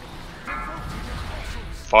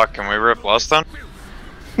 Fuck, can we rip lust then?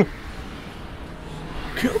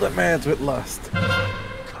 Kill that man's with lust.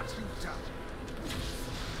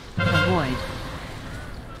 Avoid.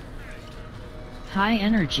 High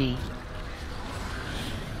energy.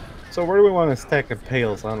 So where do we want to stack the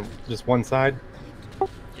pails? On just one side?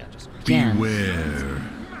 Yeah, just Beware.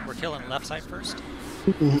 we're killing left side first.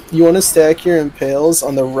 You want to stack your Impales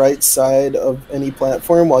on the right side of any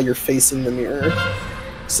platform while you're facing the mirror.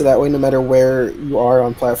 So that way, no matter where you are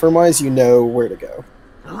on platform-wise, you know where to go.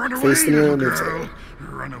 Run away, Face the mirror little and move girl. to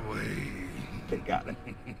Run away. Okay, got it.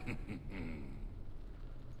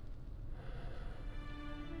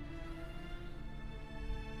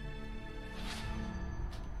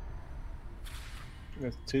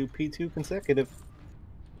 That's 2 P2 consecutive.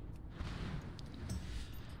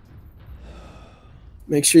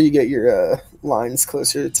 Make sure you get your lines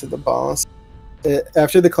closer to the boss.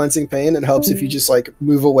 After the cleansing pain, it helps if you just like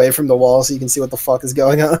move away from the wall so you can see what the fuck is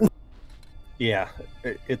going on. Yeah,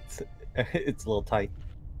 it's a little tight.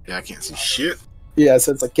 Yeah, I can't see shit. Yeah,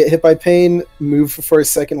 so it's like get hit by pain, move for a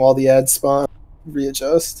second while the ads spawn,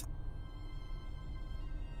 readjust.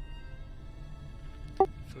 Fooded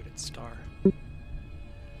star.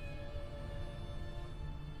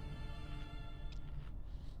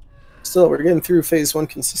 Still, we're getting through phase 1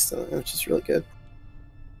 consistently, which is really good.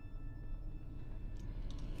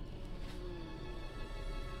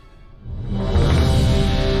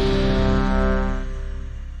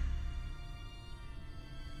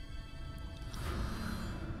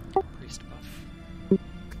 Priest buff.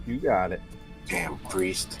 You got it. Damn,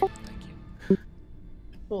 priest. Thank you.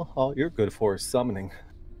 Well, all you're good for is summoning.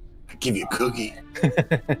 I give you a cookie.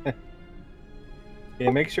 Yeah,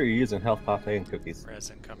 make sure you're using health pop and cookies. Res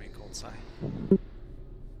incoming cold side.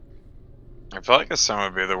 I feel like a sim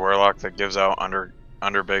would be the warlock that gives out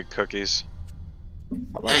underbaked cookies.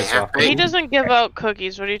 He doesn't give out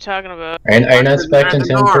cookies. What are you talking about? Are you not expecting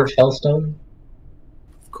to improve Hellstone?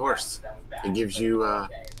 Of course. It gives you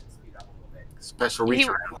special reach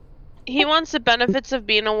around. He wants the benefits of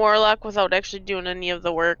being a warlock without actually doing any of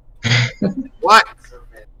the work. What?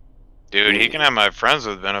 Dude, he can have my friends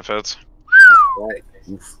with benefits. Right.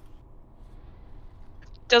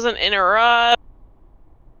 Doesn't interrupt.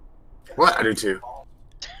 What? I do too.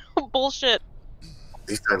 Bullshit. At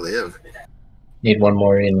least I live. Need one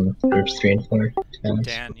more in groups 3 and 4.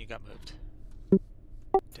 Dan, you got moved.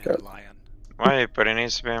 Dan Lion. Wait, but he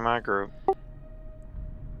needs to be in my group.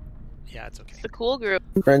 Yeah, it's okay. It's the cool group.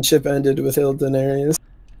 Friendship ended with Denathrius.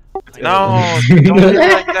 No, don't do it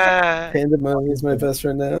like that. Pandemonium is my best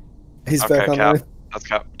friend now. He's Okay, back on Cap. Earth. Let's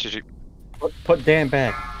go. GG. Put Dan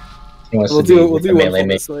back. We'll do one from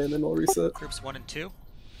this way and then we'll reset. Groups 1 and 2.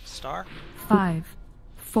 Star. 5,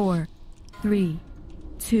 4, 3,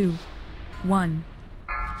 2, 1.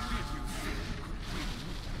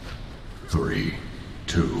 3,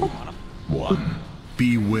 2, 1.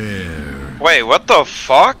 Beware. Wait, what the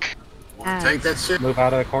fuck? Take that shit. Move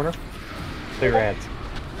out of the corner. Clear ads.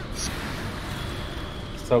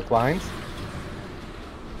 Soak lines.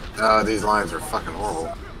 These lines are fucking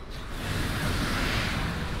horrible.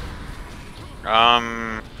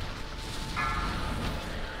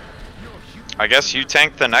 I guess you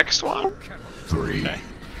tank the next one? 3,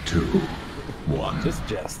 2, 1.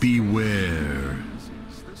 Just. Beware.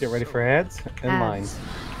 Get ready for ads and lines.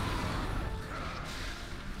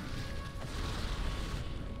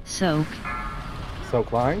 Soak.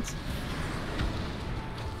 Soak lines.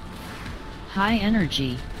 High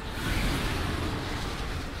energy.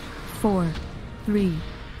 4, 3,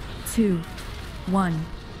 2, 1.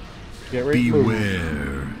 Get ready to move.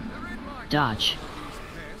 Beware. Dodge.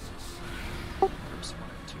 Groups 1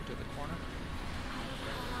 and 2 to the corner.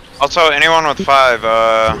 Also, anyone with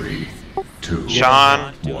 5, 3, 2,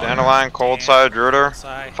 Sean, Dandelion, Cold Side, Ruder,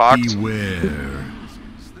 Fox. Beware.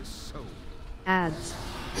 Ads.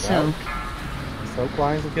 Soak. Soak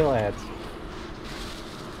lines and kill ads.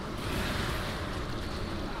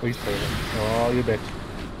 Please play it. Oh, you bitch.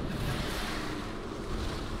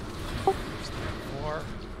 4.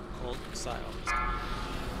 Cold side.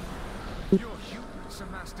 Your humans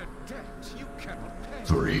amassed a debt you cannot pay.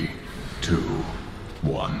 3, 2,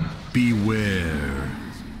 1. Beware.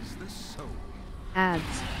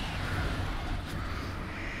 Ads.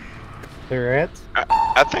 They're it?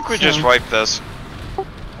 I think we just wiped this.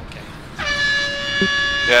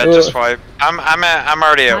 Yeah, just wipe. I'm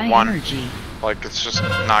already at High 1. energy. Like it's just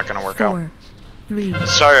not gonna work out. 4, 3,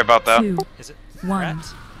 Sorry about that. 2, Is it 1. Are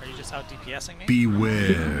you just out DPSing me?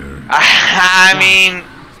 Beware. I mean,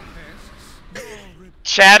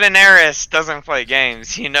 Chad and Eris doesn't play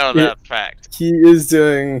games. You know that fact. He is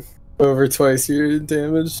doing over twice your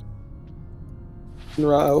damage in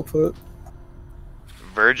raw output.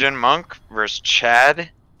 Virgin Monk versus Chad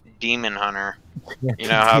Demon Hunter. You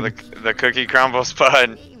know how the cookie crumbles,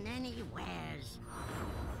 bud.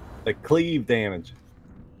 The cleave damage.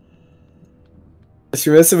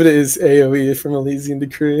 The rest of it is AoE from Elysian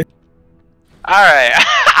Decree. Alright,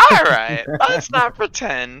 alright. Let's not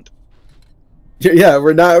pretend. Yeah,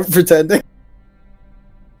 we're not pretending.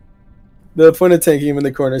 The point of tanking him in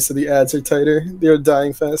the corner so the ads are tighter. They're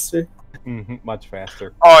dying faster. Much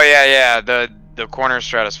faster. Oh yeah, the corner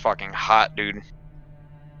strat is fucking hot, dude.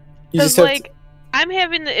 Because like I'm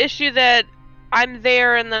having the issue that I'm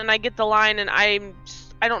there and then I get the line and I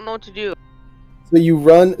don't know what to do. So you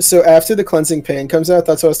run. So after the cleansing pain comes out,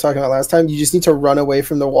 that's what I was talking about last time. You just need to run away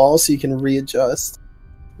from the wall so you can readjust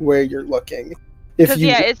where you're looking. Because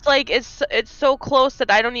yeah, it's like it's so close that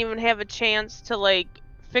I don't even have a chance to like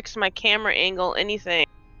fix my camera angle, anything.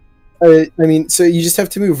 I mean, so you just have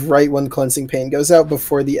to move right when cleansing pain goes out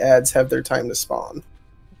before the ads have their time to spawn.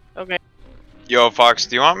 Okay. Yo, Fox,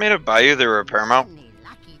 do you want me to buy you the repair mount?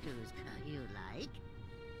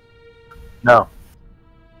 No.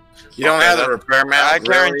 You don't have the repair mount? I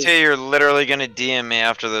guarantee you're literally gonna DM me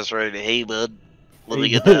after this, right? Hey, bud, let me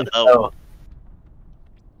get that.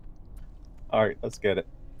 Alright, let's get it.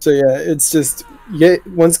 So yeah, it's just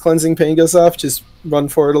once cleansing pain goes off, just run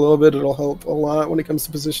forward a little bit. It'll help a lot when it comes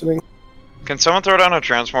to positioning. Can someone throw down a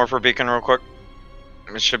transmorpher beacon real quick?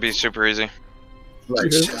 It should be super easy.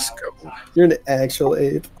 Let's just go. You're an actual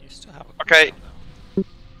ape. Okay.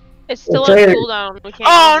 It's still on cooldown. We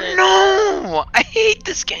can't use it. No! I hate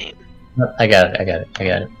this game. I got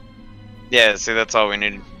it. Yeah, see, that's all we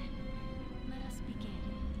needed.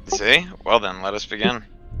 See? Well then, let us begin.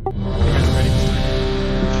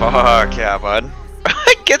 Fuck yeah, bud.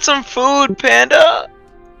 Get some food, Panda!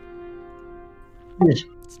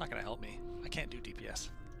 It's not gonna help me. I can't do DPS.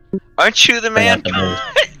 Aren't you the man?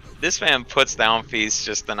 This man puts down feasts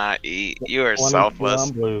just to not eat. You are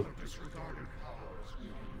selfless. Blue.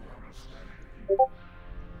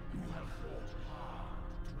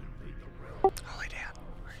 Holy Dan,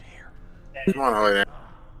 we're here. Come on, Holy Dan.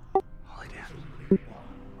 Holy Dan.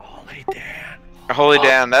 Holy Dan. Holy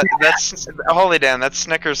Dan, that's Holy Dan, that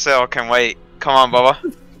Snickers sale can wait. Come on,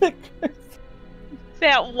 Bubba.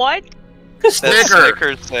 That what? That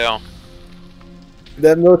Snickers sale.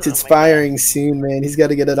 That milk's expiring soon, man. He's got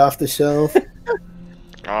to get it off the shelf.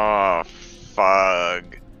 Oh,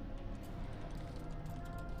 fuck.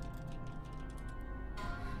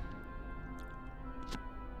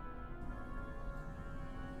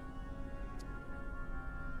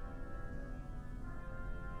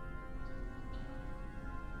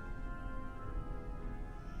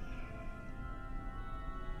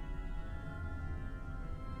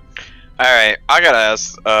 Alright, I gotta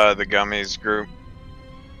ask the Gummies group.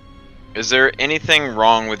 Is there anything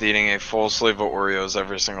wrong with eating a full sleeve of Oreos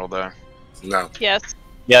every single day? No. Yes.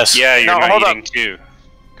 Yes. Yeah, you're No, not hold eating up. two.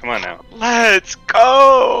 Come on now. Let's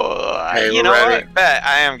go! Hey, You we're know ready. what? Bet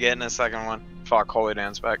I am getting a second one. Fuck, Holy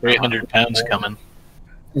Dan's back. 300 pounds coming.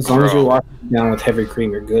 As long as Bro. you're washing it down with heavy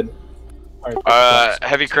cream, you're good.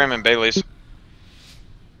 Heavy cream and Bailey's.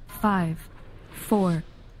 5, 4,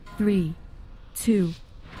 3, 2,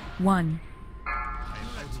 1.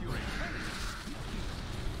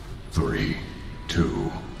 3, 2,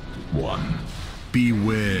 1.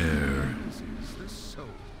 Beware.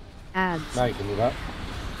 Ads. Now you can move up.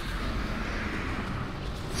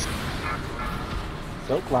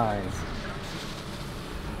 Soap lines.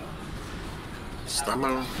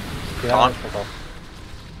 Stamina. Get Come out on. of the circle.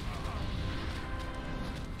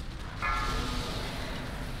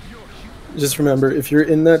 Just remember, if you're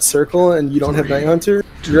in that circle and you don't have Night Hunter,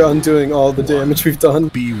 you're undoing all the damage we've done.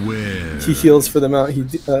 Beware. He heals for the amount he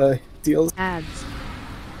deals. Ads.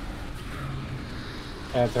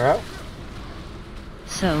 Ads are out.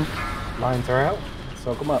 So, Lines are out.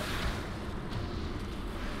 Soak them up.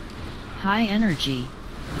 high energy.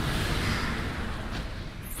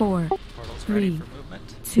 4, Portal's ready 3, for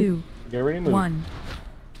movement. 2, Get ready to move. 1.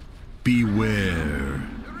 Beware.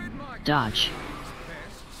 Dodge.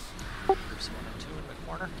 Groups 1 and 2 in the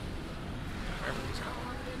corner. Wherever these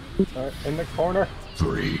are. Alright, in the corner.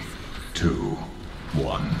 3, 2,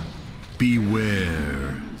 1.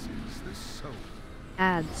 Beware.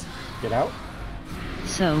 Ads. Get out.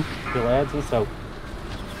 Soak. Kill ads and soak.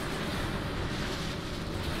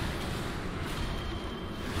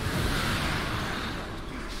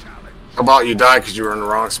 How about you die because you were in the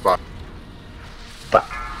wrong spot?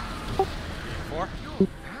 4.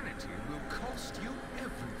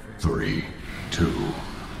 3, 2,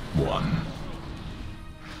 1.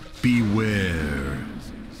 Beware.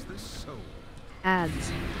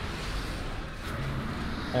 Ads.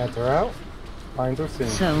 Ads are out. Lines are soon.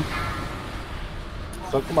 Soak.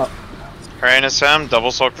 Soak them up. Alright, Sam,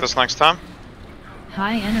 double soak this next time.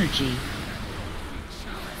 High energy.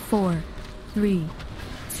 4, 3,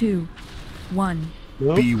 2, 1.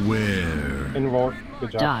 Move. Beware. And roar.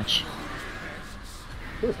 Good job. Dodge.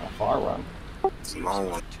 Here's a far run. It's a long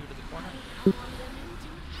one. 2 to the corner.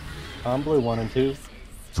 I'm blue 1 and 2.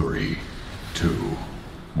 3, 2,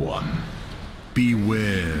 1.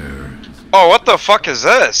 Beware. Oh, what the fuck is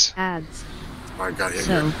this? Ads. Oh, I got hit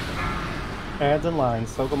Soak. here. Ads and lines.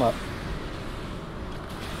 Soak them up.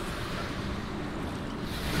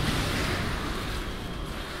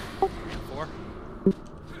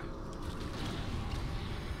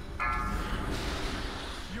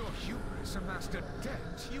 Your hubris amassed a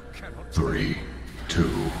debt you cannot 3, 2,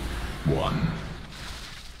 1.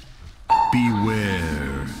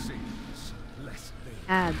 Beware.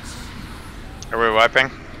 Ads. Are we wiping?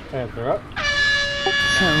 Ads are up.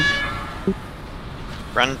 Soak.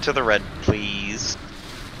 Run to the red, please.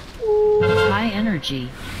 High energy.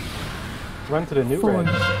 Run to the new 4, red.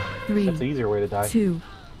 3, That's the easier way to die. 2,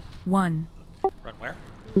 1. Run where?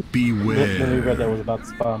 Beware. The new red that was about to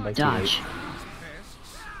spawn by Dodge. 2-8.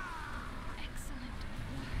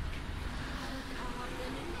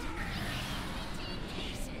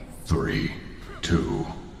 Three, 2,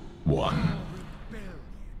 1.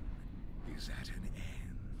 is at an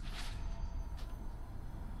end.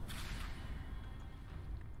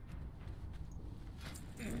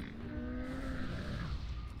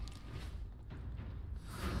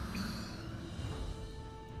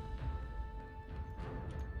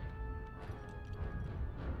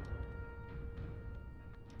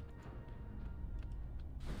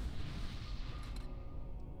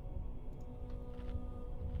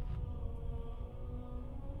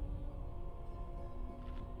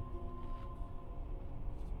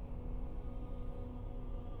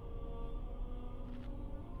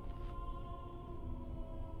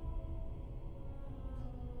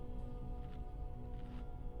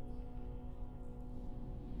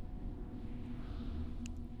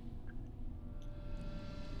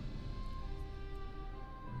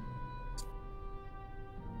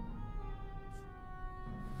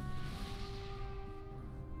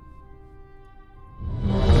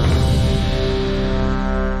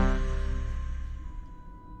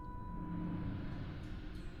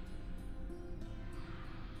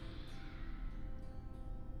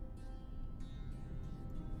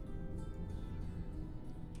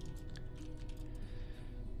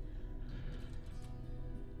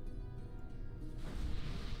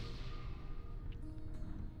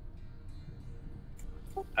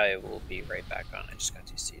 I will be right back on. I just got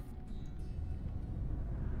to see.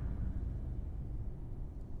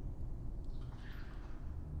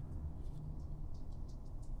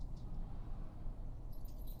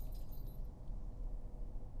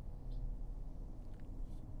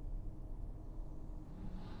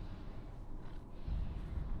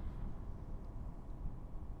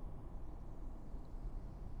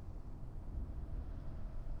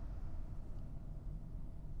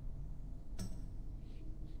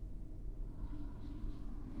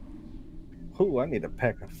 Ooh, I need a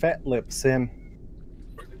pack of fat lips in.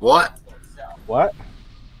 What? What?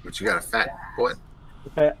 But you got a fat what?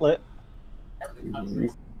 Fat lip. Are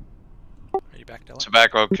you back, Dylan?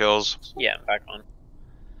 Tobacco kills. Yeah, I'm back on.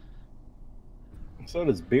 So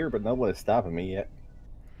does beer, but nobody's stopping me yet.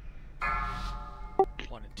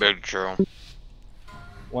 1 and 2. Big true.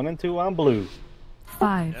 1 and 2 on blue.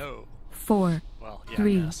 5, No. 4, Well, yeah,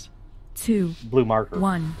 3, I guess. 2, Blue marker.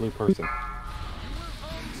 1. Blue person.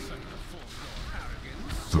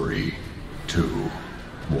 3, 2,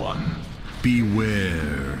 1.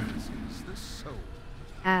 Beware.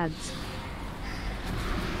 Ads.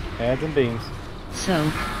 Ads and beams.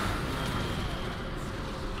 Soak.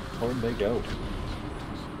 Where'd they go?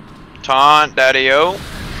 Taunt, daddy-o.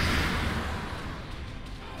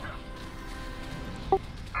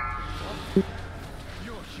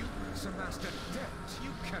 Your hubris amassed a debt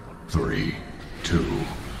you cannot 3, 2,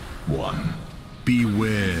 1.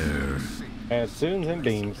 Beware. Ads soons and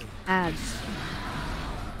beams. Ads.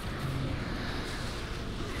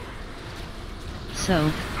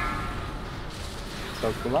 Soak.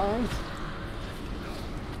 Soak the lines.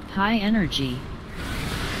 High energy.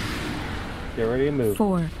 Get ready to move.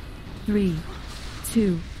 4, 3,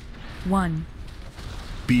 2, 1.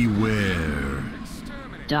 Beware.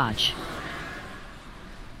 Dodge.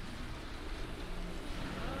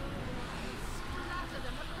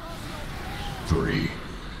 Three,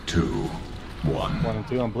 two, one. 1 and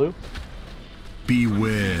 2 on blue.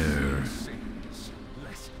 Beware.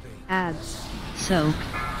 Ads. Soak.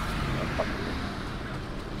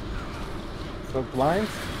 Soak lines.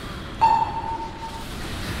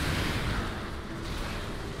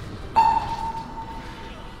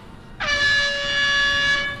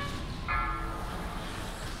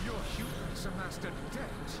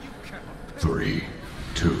 Three,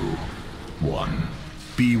 two, one.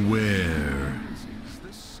 Beware.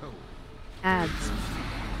 Ads.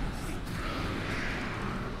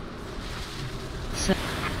 So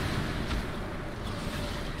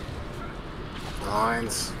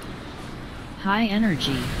Lines. high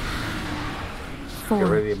energy. 4,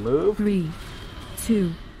 ready to move. 3,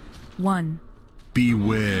 2, 1.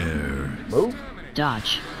 Beware. Move.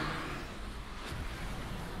 Dodge.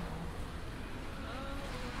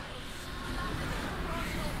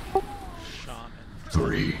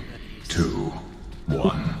 Three, two,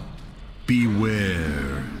 one.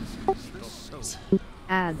 Beware.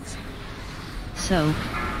 Ads. Soak.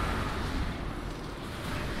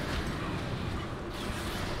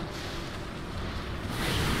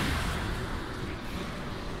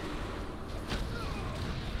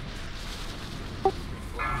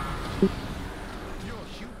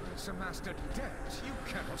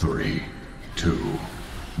 Three, two,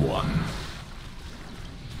 one.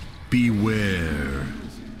 Beware.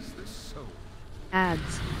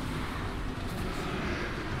 Ads.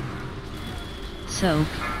 Soak.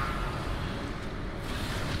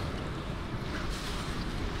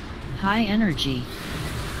 High energy.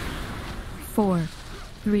 4,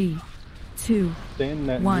 3, 2, Stay in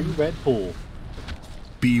that 1. new red pool.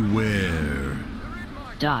 Beware.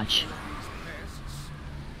 Dodge.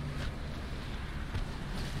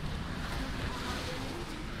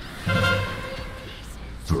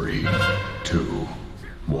 Three, two,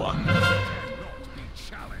 one.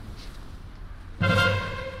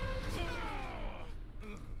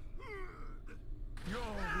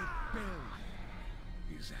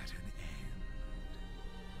 Is at an end.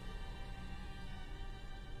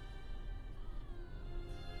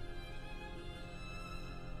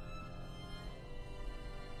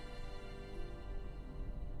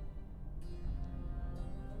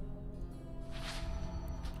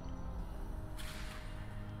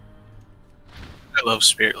 I love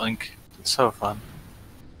Spirit Link. It's so fun.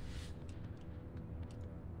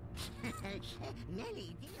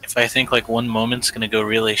 If I think like one moment's gonna go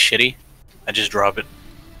really shitty, I just drop it.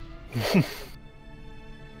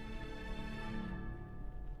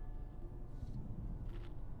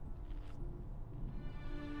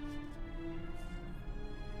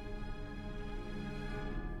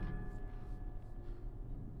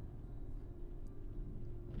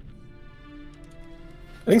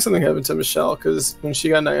 I think something happened to Michelle because when she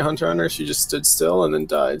got Night Hunter on her, she just stood still and then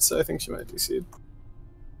died. So I think she might DC'd.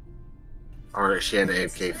 Or she had to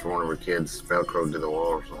AFK for one of her kids, Velcroed to the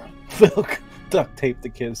wall or something. Duct tape the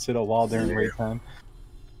kids to the wall during raid time.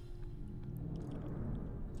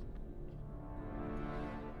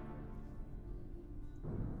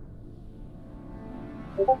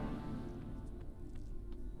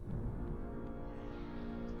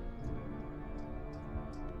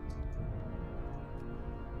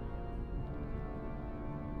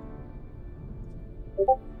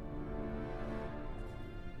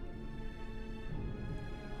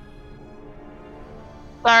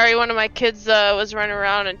 Sorry, one of my kids was running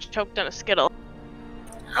around and choked on a Skittle.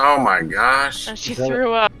 Oh my gosh. And she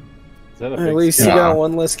threw up. At least you got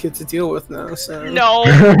one less kid to deal with now, so No.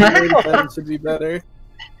 That should be better.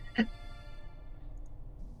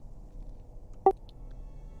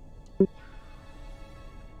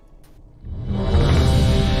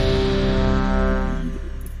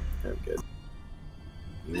 I'm good.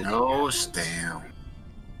 No stamp.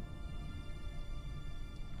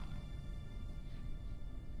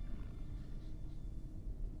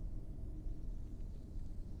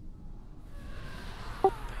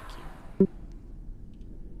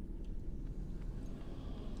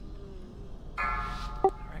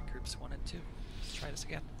 Alright, groups 1 and 2. Let's try this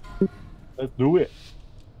again. Let's do it.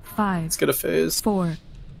 5. Let's get a phase. 4,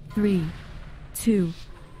 3, 2,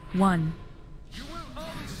 1.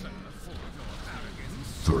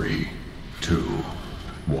 Three, two,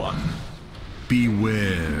 one.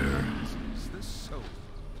 Beware.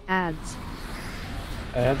 Ads.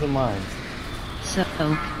 Ads and lines. Soak.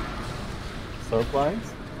 Soak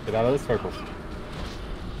lines? Get out of the circles.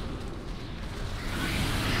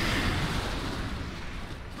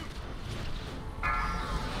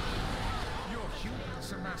 Your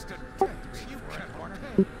humans amassed a debt you cannot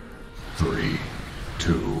pay. 3,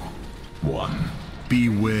 2, 1.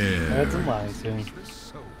 Beware. Add some lines in.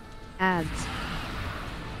 Ads.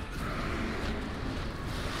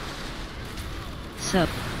 So,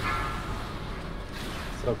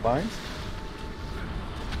 Soak binds.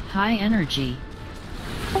 high energy.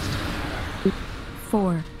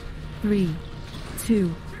 4, 3,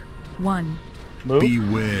 2, 1. Move.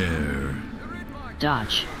 Beware.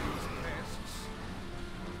 Dodge.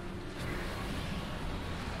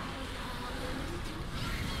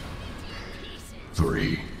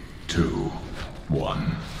 Three, 2,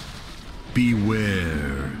 1.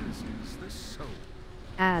 Beware.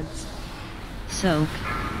 Ads. Soak.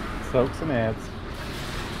 Soaks and adds.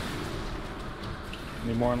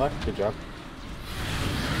 Need more left. Good job.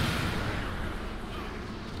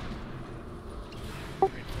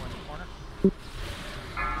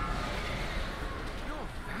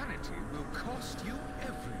 Vanity will cost you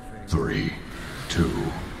everything. 3, 2,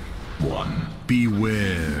 1.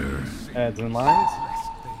 Beware. Adds and lines.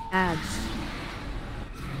 Ads.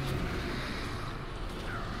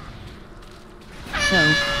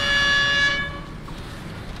 Soak.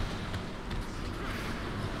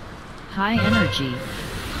 High energy.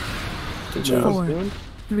 Good job. 4,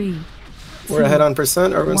 3. We're ahead on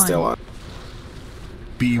percent. Everyone's 1. still on.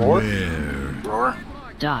 Beware. Roar.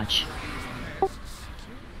 Dodge.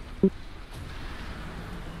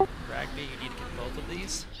 Ragby, you need to get both of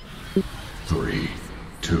these. 3,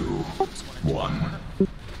 2, 1.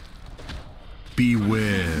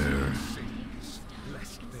 Beware.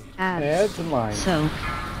 Ads. Adds and lines. Soak.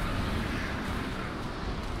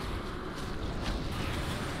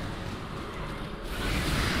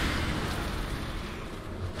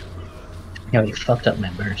 Yo, you fucked up my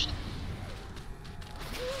burst.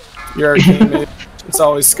 Your arcane mage. It's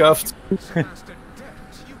always scuffed.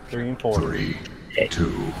 3 and 4. 3, 2,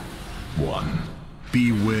 1.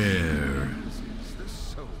 Beware.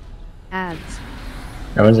 Ads.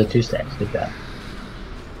 Everyone's at 2 stacks. Good job.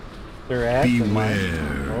 They're adds and lines.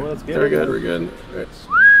 Beware. Oh, that's good. Very good. We're good. Right.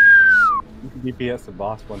 You can DPS the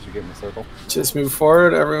boss once you get in the circle. Just move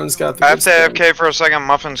forward. Everyone's got the. I have good to stuff. AFK for a second.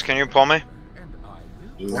 Muffins, can you pull me?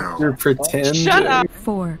 No. You're pretending. Shut up.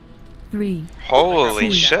 4, 3, Holy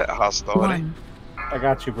 2, shit, hostility. 1. I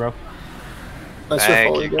got you, bro. That's your Thank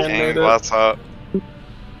fault you, again, King. made it. What's up?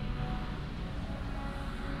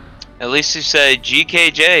 At least you say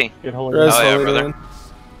GKJ. Get hold Res Oh, yeah, volley brother. in.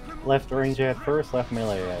 Left range ad first, left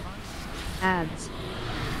melee ad. Ads.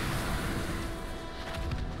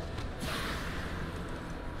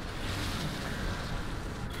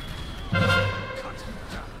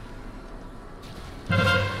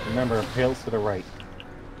 Remember, pails to the right.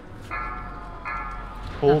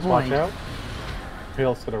 Pulls, watch Avoid. out.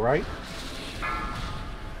 Pails to the right.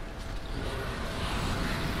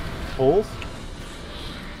 Pulls.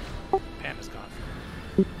 Panda's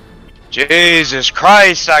gone. Jesus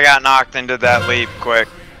Christ, I got knocked into that leap quick.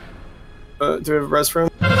 Do we have a rest room?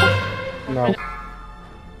 No.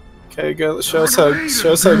 Okay, go. Show us how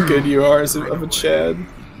good you are as of a Chad.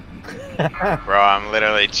 Bro, I'm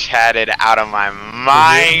literally chatted out of my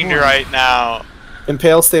mind right now.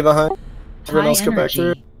 Impale, stay behind. Everyone High else go back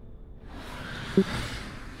through.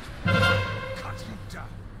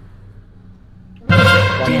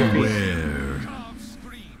 Damn. Beware.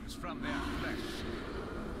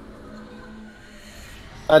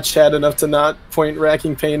 Not Chad enough to not point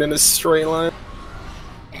racking pain in a straight line.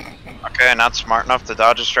 Okay, not smart enough to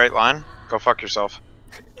dodge a straight line? Go fuck yourself.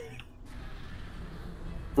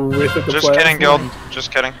 With the Just plasma. kidding, Guild.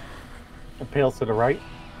 Just kidding. Pails to the right.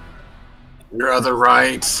 Your other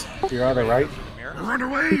right. Your other right. Run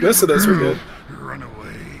away. Yes, it is. We're good. Run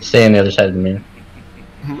away. Stay on the other side of the mirror.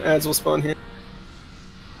 Ads will spawn here.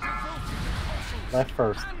 Left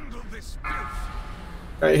first.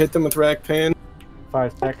 Alright, hit them with rack pain.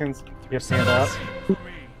 5 seconds. Get stand up.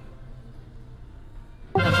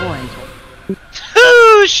 Avoid.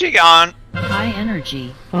 Ooh, she gone. High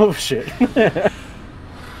energy. Oh shit.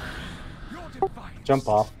 Jump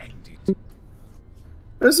off.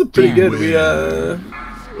 This is pretty good. Beware.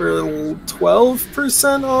 We're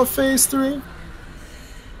 12% off phase 3.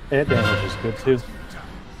 Air damage is good too.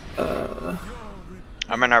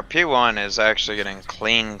 I mean, our P1 is actually getting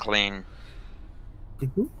clean.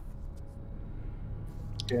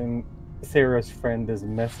 And Sarah's friend is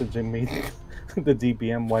messaging me the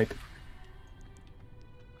DBM wipe.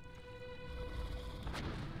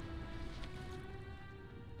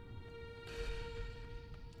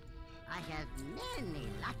 I have many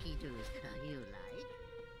lucky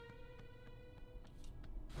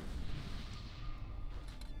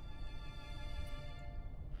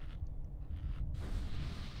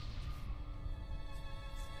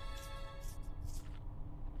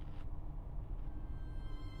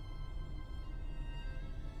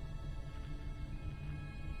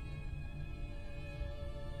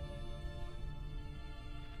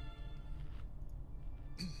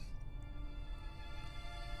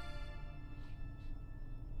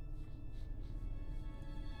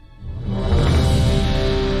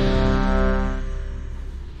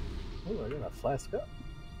Let's go.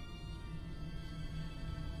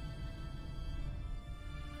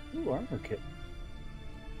 Ooh, armor kit.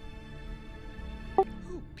 Ooh,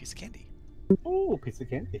 piece of candy. Ooh, piece of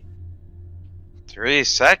candy. 3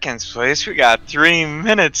 seconds, please. We got 3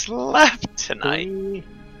 minutes left tonight. 3,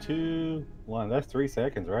 2, 1. That's 3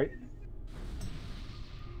 seconds, right?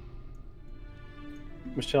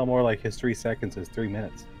 Michelle, more like his 3 seconds is 3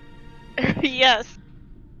 minutes. Yes.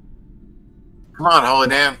 Come on, Holy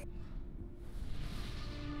Damn.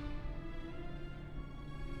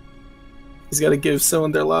 He's got to give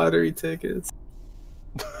someone their lottery tickets.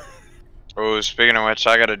 Oh, speaking of which,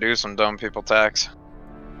 I gotta do some dumb people tax.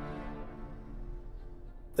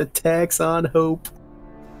 The tax on hope.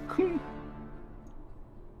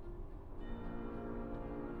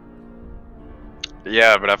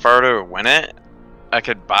 Yeah, but if I were to win it, I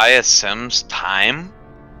could buy a Sim's time.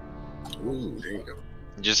 Ooh, there you go.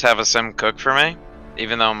 Just have a Sim cook for me.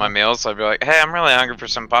 Even though my meals, I'd be like, hey, I'm really hungry for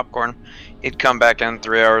some popcorn. He'd come back in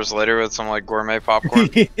 3 hours later with some like gourmet popcorn.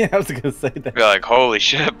 Yeah, I was gonna say that. Be like, holy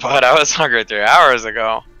shit, bud, I was hungry 3 hours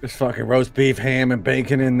ago. There's fucking roast beef, ham, and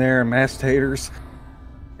bacon in there, and mashed taters.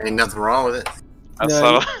 Ain't nothing wrong with it.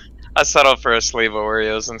 I settled for a sleeve of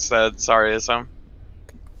Oreos instead. Sorry, Sim.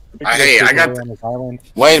 Hey, I got.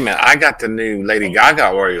 Wait a minute, I got the new Lady Gaga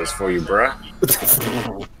Oreos for you, bruh.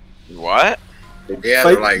 What? Yeah,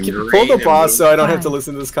 Like, they're like pull the green boss and so I don't have to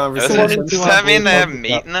listen to this conversation. Does that mean they have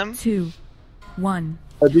meat in them? 2, 1.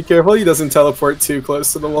 Be careful he doesn't teleport too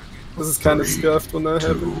close to the wall. This is kind of scuffed when that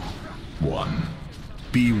happens. 1.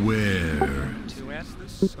 Beware.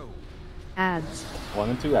 Ads. 1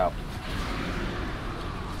 and 2 out.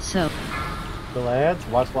 So. The lads,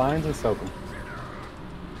 watch lines and soak them.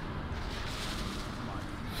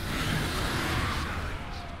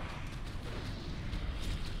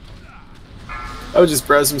 I would just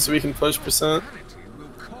press him so we can push percent.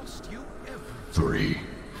 3,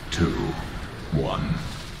 2, 1.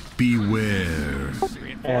 Beware.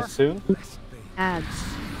 Add soon. Ads.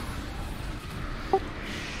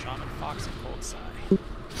 Shaman Fox and Cold Side.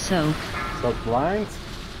 So. Soak lines.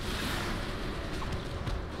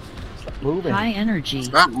 Stop moving. High energy.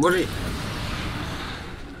 Stop moving.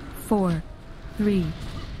 4, 3,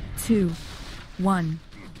 2, 1.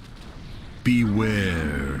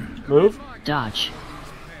 Beware. Move. Dodge.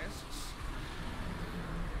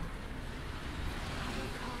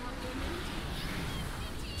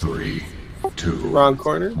 Three, 2, Wrong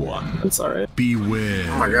corner. 1. That's alright. Beware.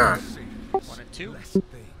 Oh my god. 1 and 2.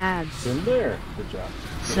 Ads. In there. Good job.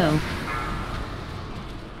 So.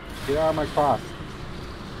 Get out of my cross.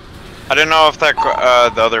 I didn't know if that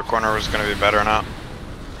the other corner was gonna be better or not.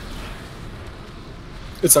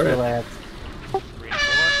 It's alright. Lads.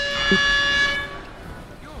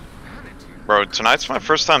 Bro, tonight's my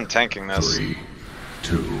first time tanking this. 3,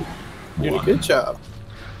 2, You did a 1. good job.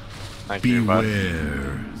 Thank you, bud.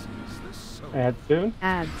 Beware. Add soon.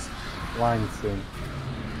 Ads. Line soon.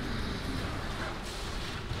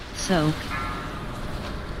 So.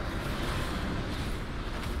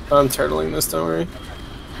 I'm turtling this, don't worry.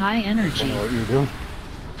 High I energy. know what you're doing.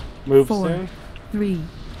 Move 4, soon. 3,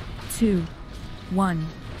 2, 1.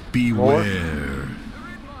 Beware.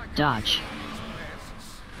 Dodge.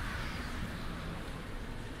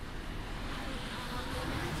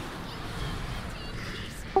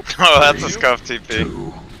 Oh, that's a scuff TP.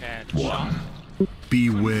 2, And 1.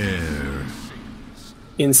 Beware.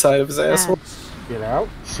 Inside of his asshole. Get out.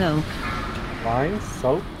 So. Lines.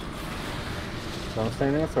 Soak. Don't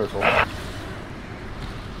stand in a circle.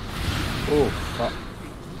 Oh, fuck.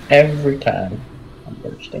 Every time I'm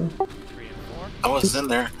bursting. 3 and 4. I was in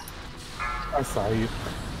there. I saw you.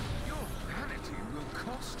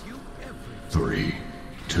 3,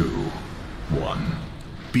 2, 1.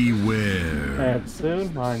 Beware. Add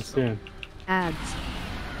soon. Line soon. Ads.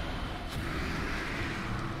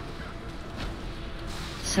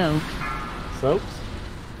 So. Soaps.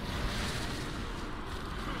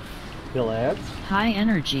 Kill ads. High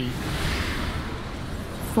energy.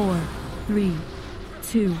 4, 3,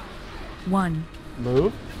 2, 1.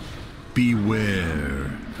 Move. Beware.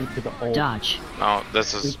 Into the old. Dodge. Oh,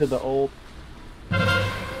 this is Into the old.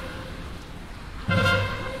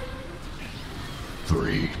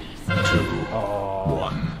 3, 2, Oh.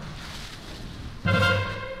 1.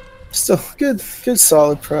 Still good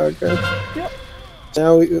solid progress. Yep.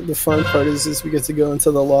 Now the fun part is we get to go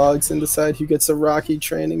into the logs and decide who gets a Rocky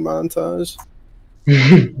training montage.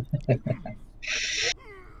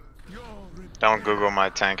 don't Google my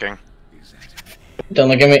tanking. Don't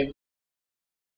look at me.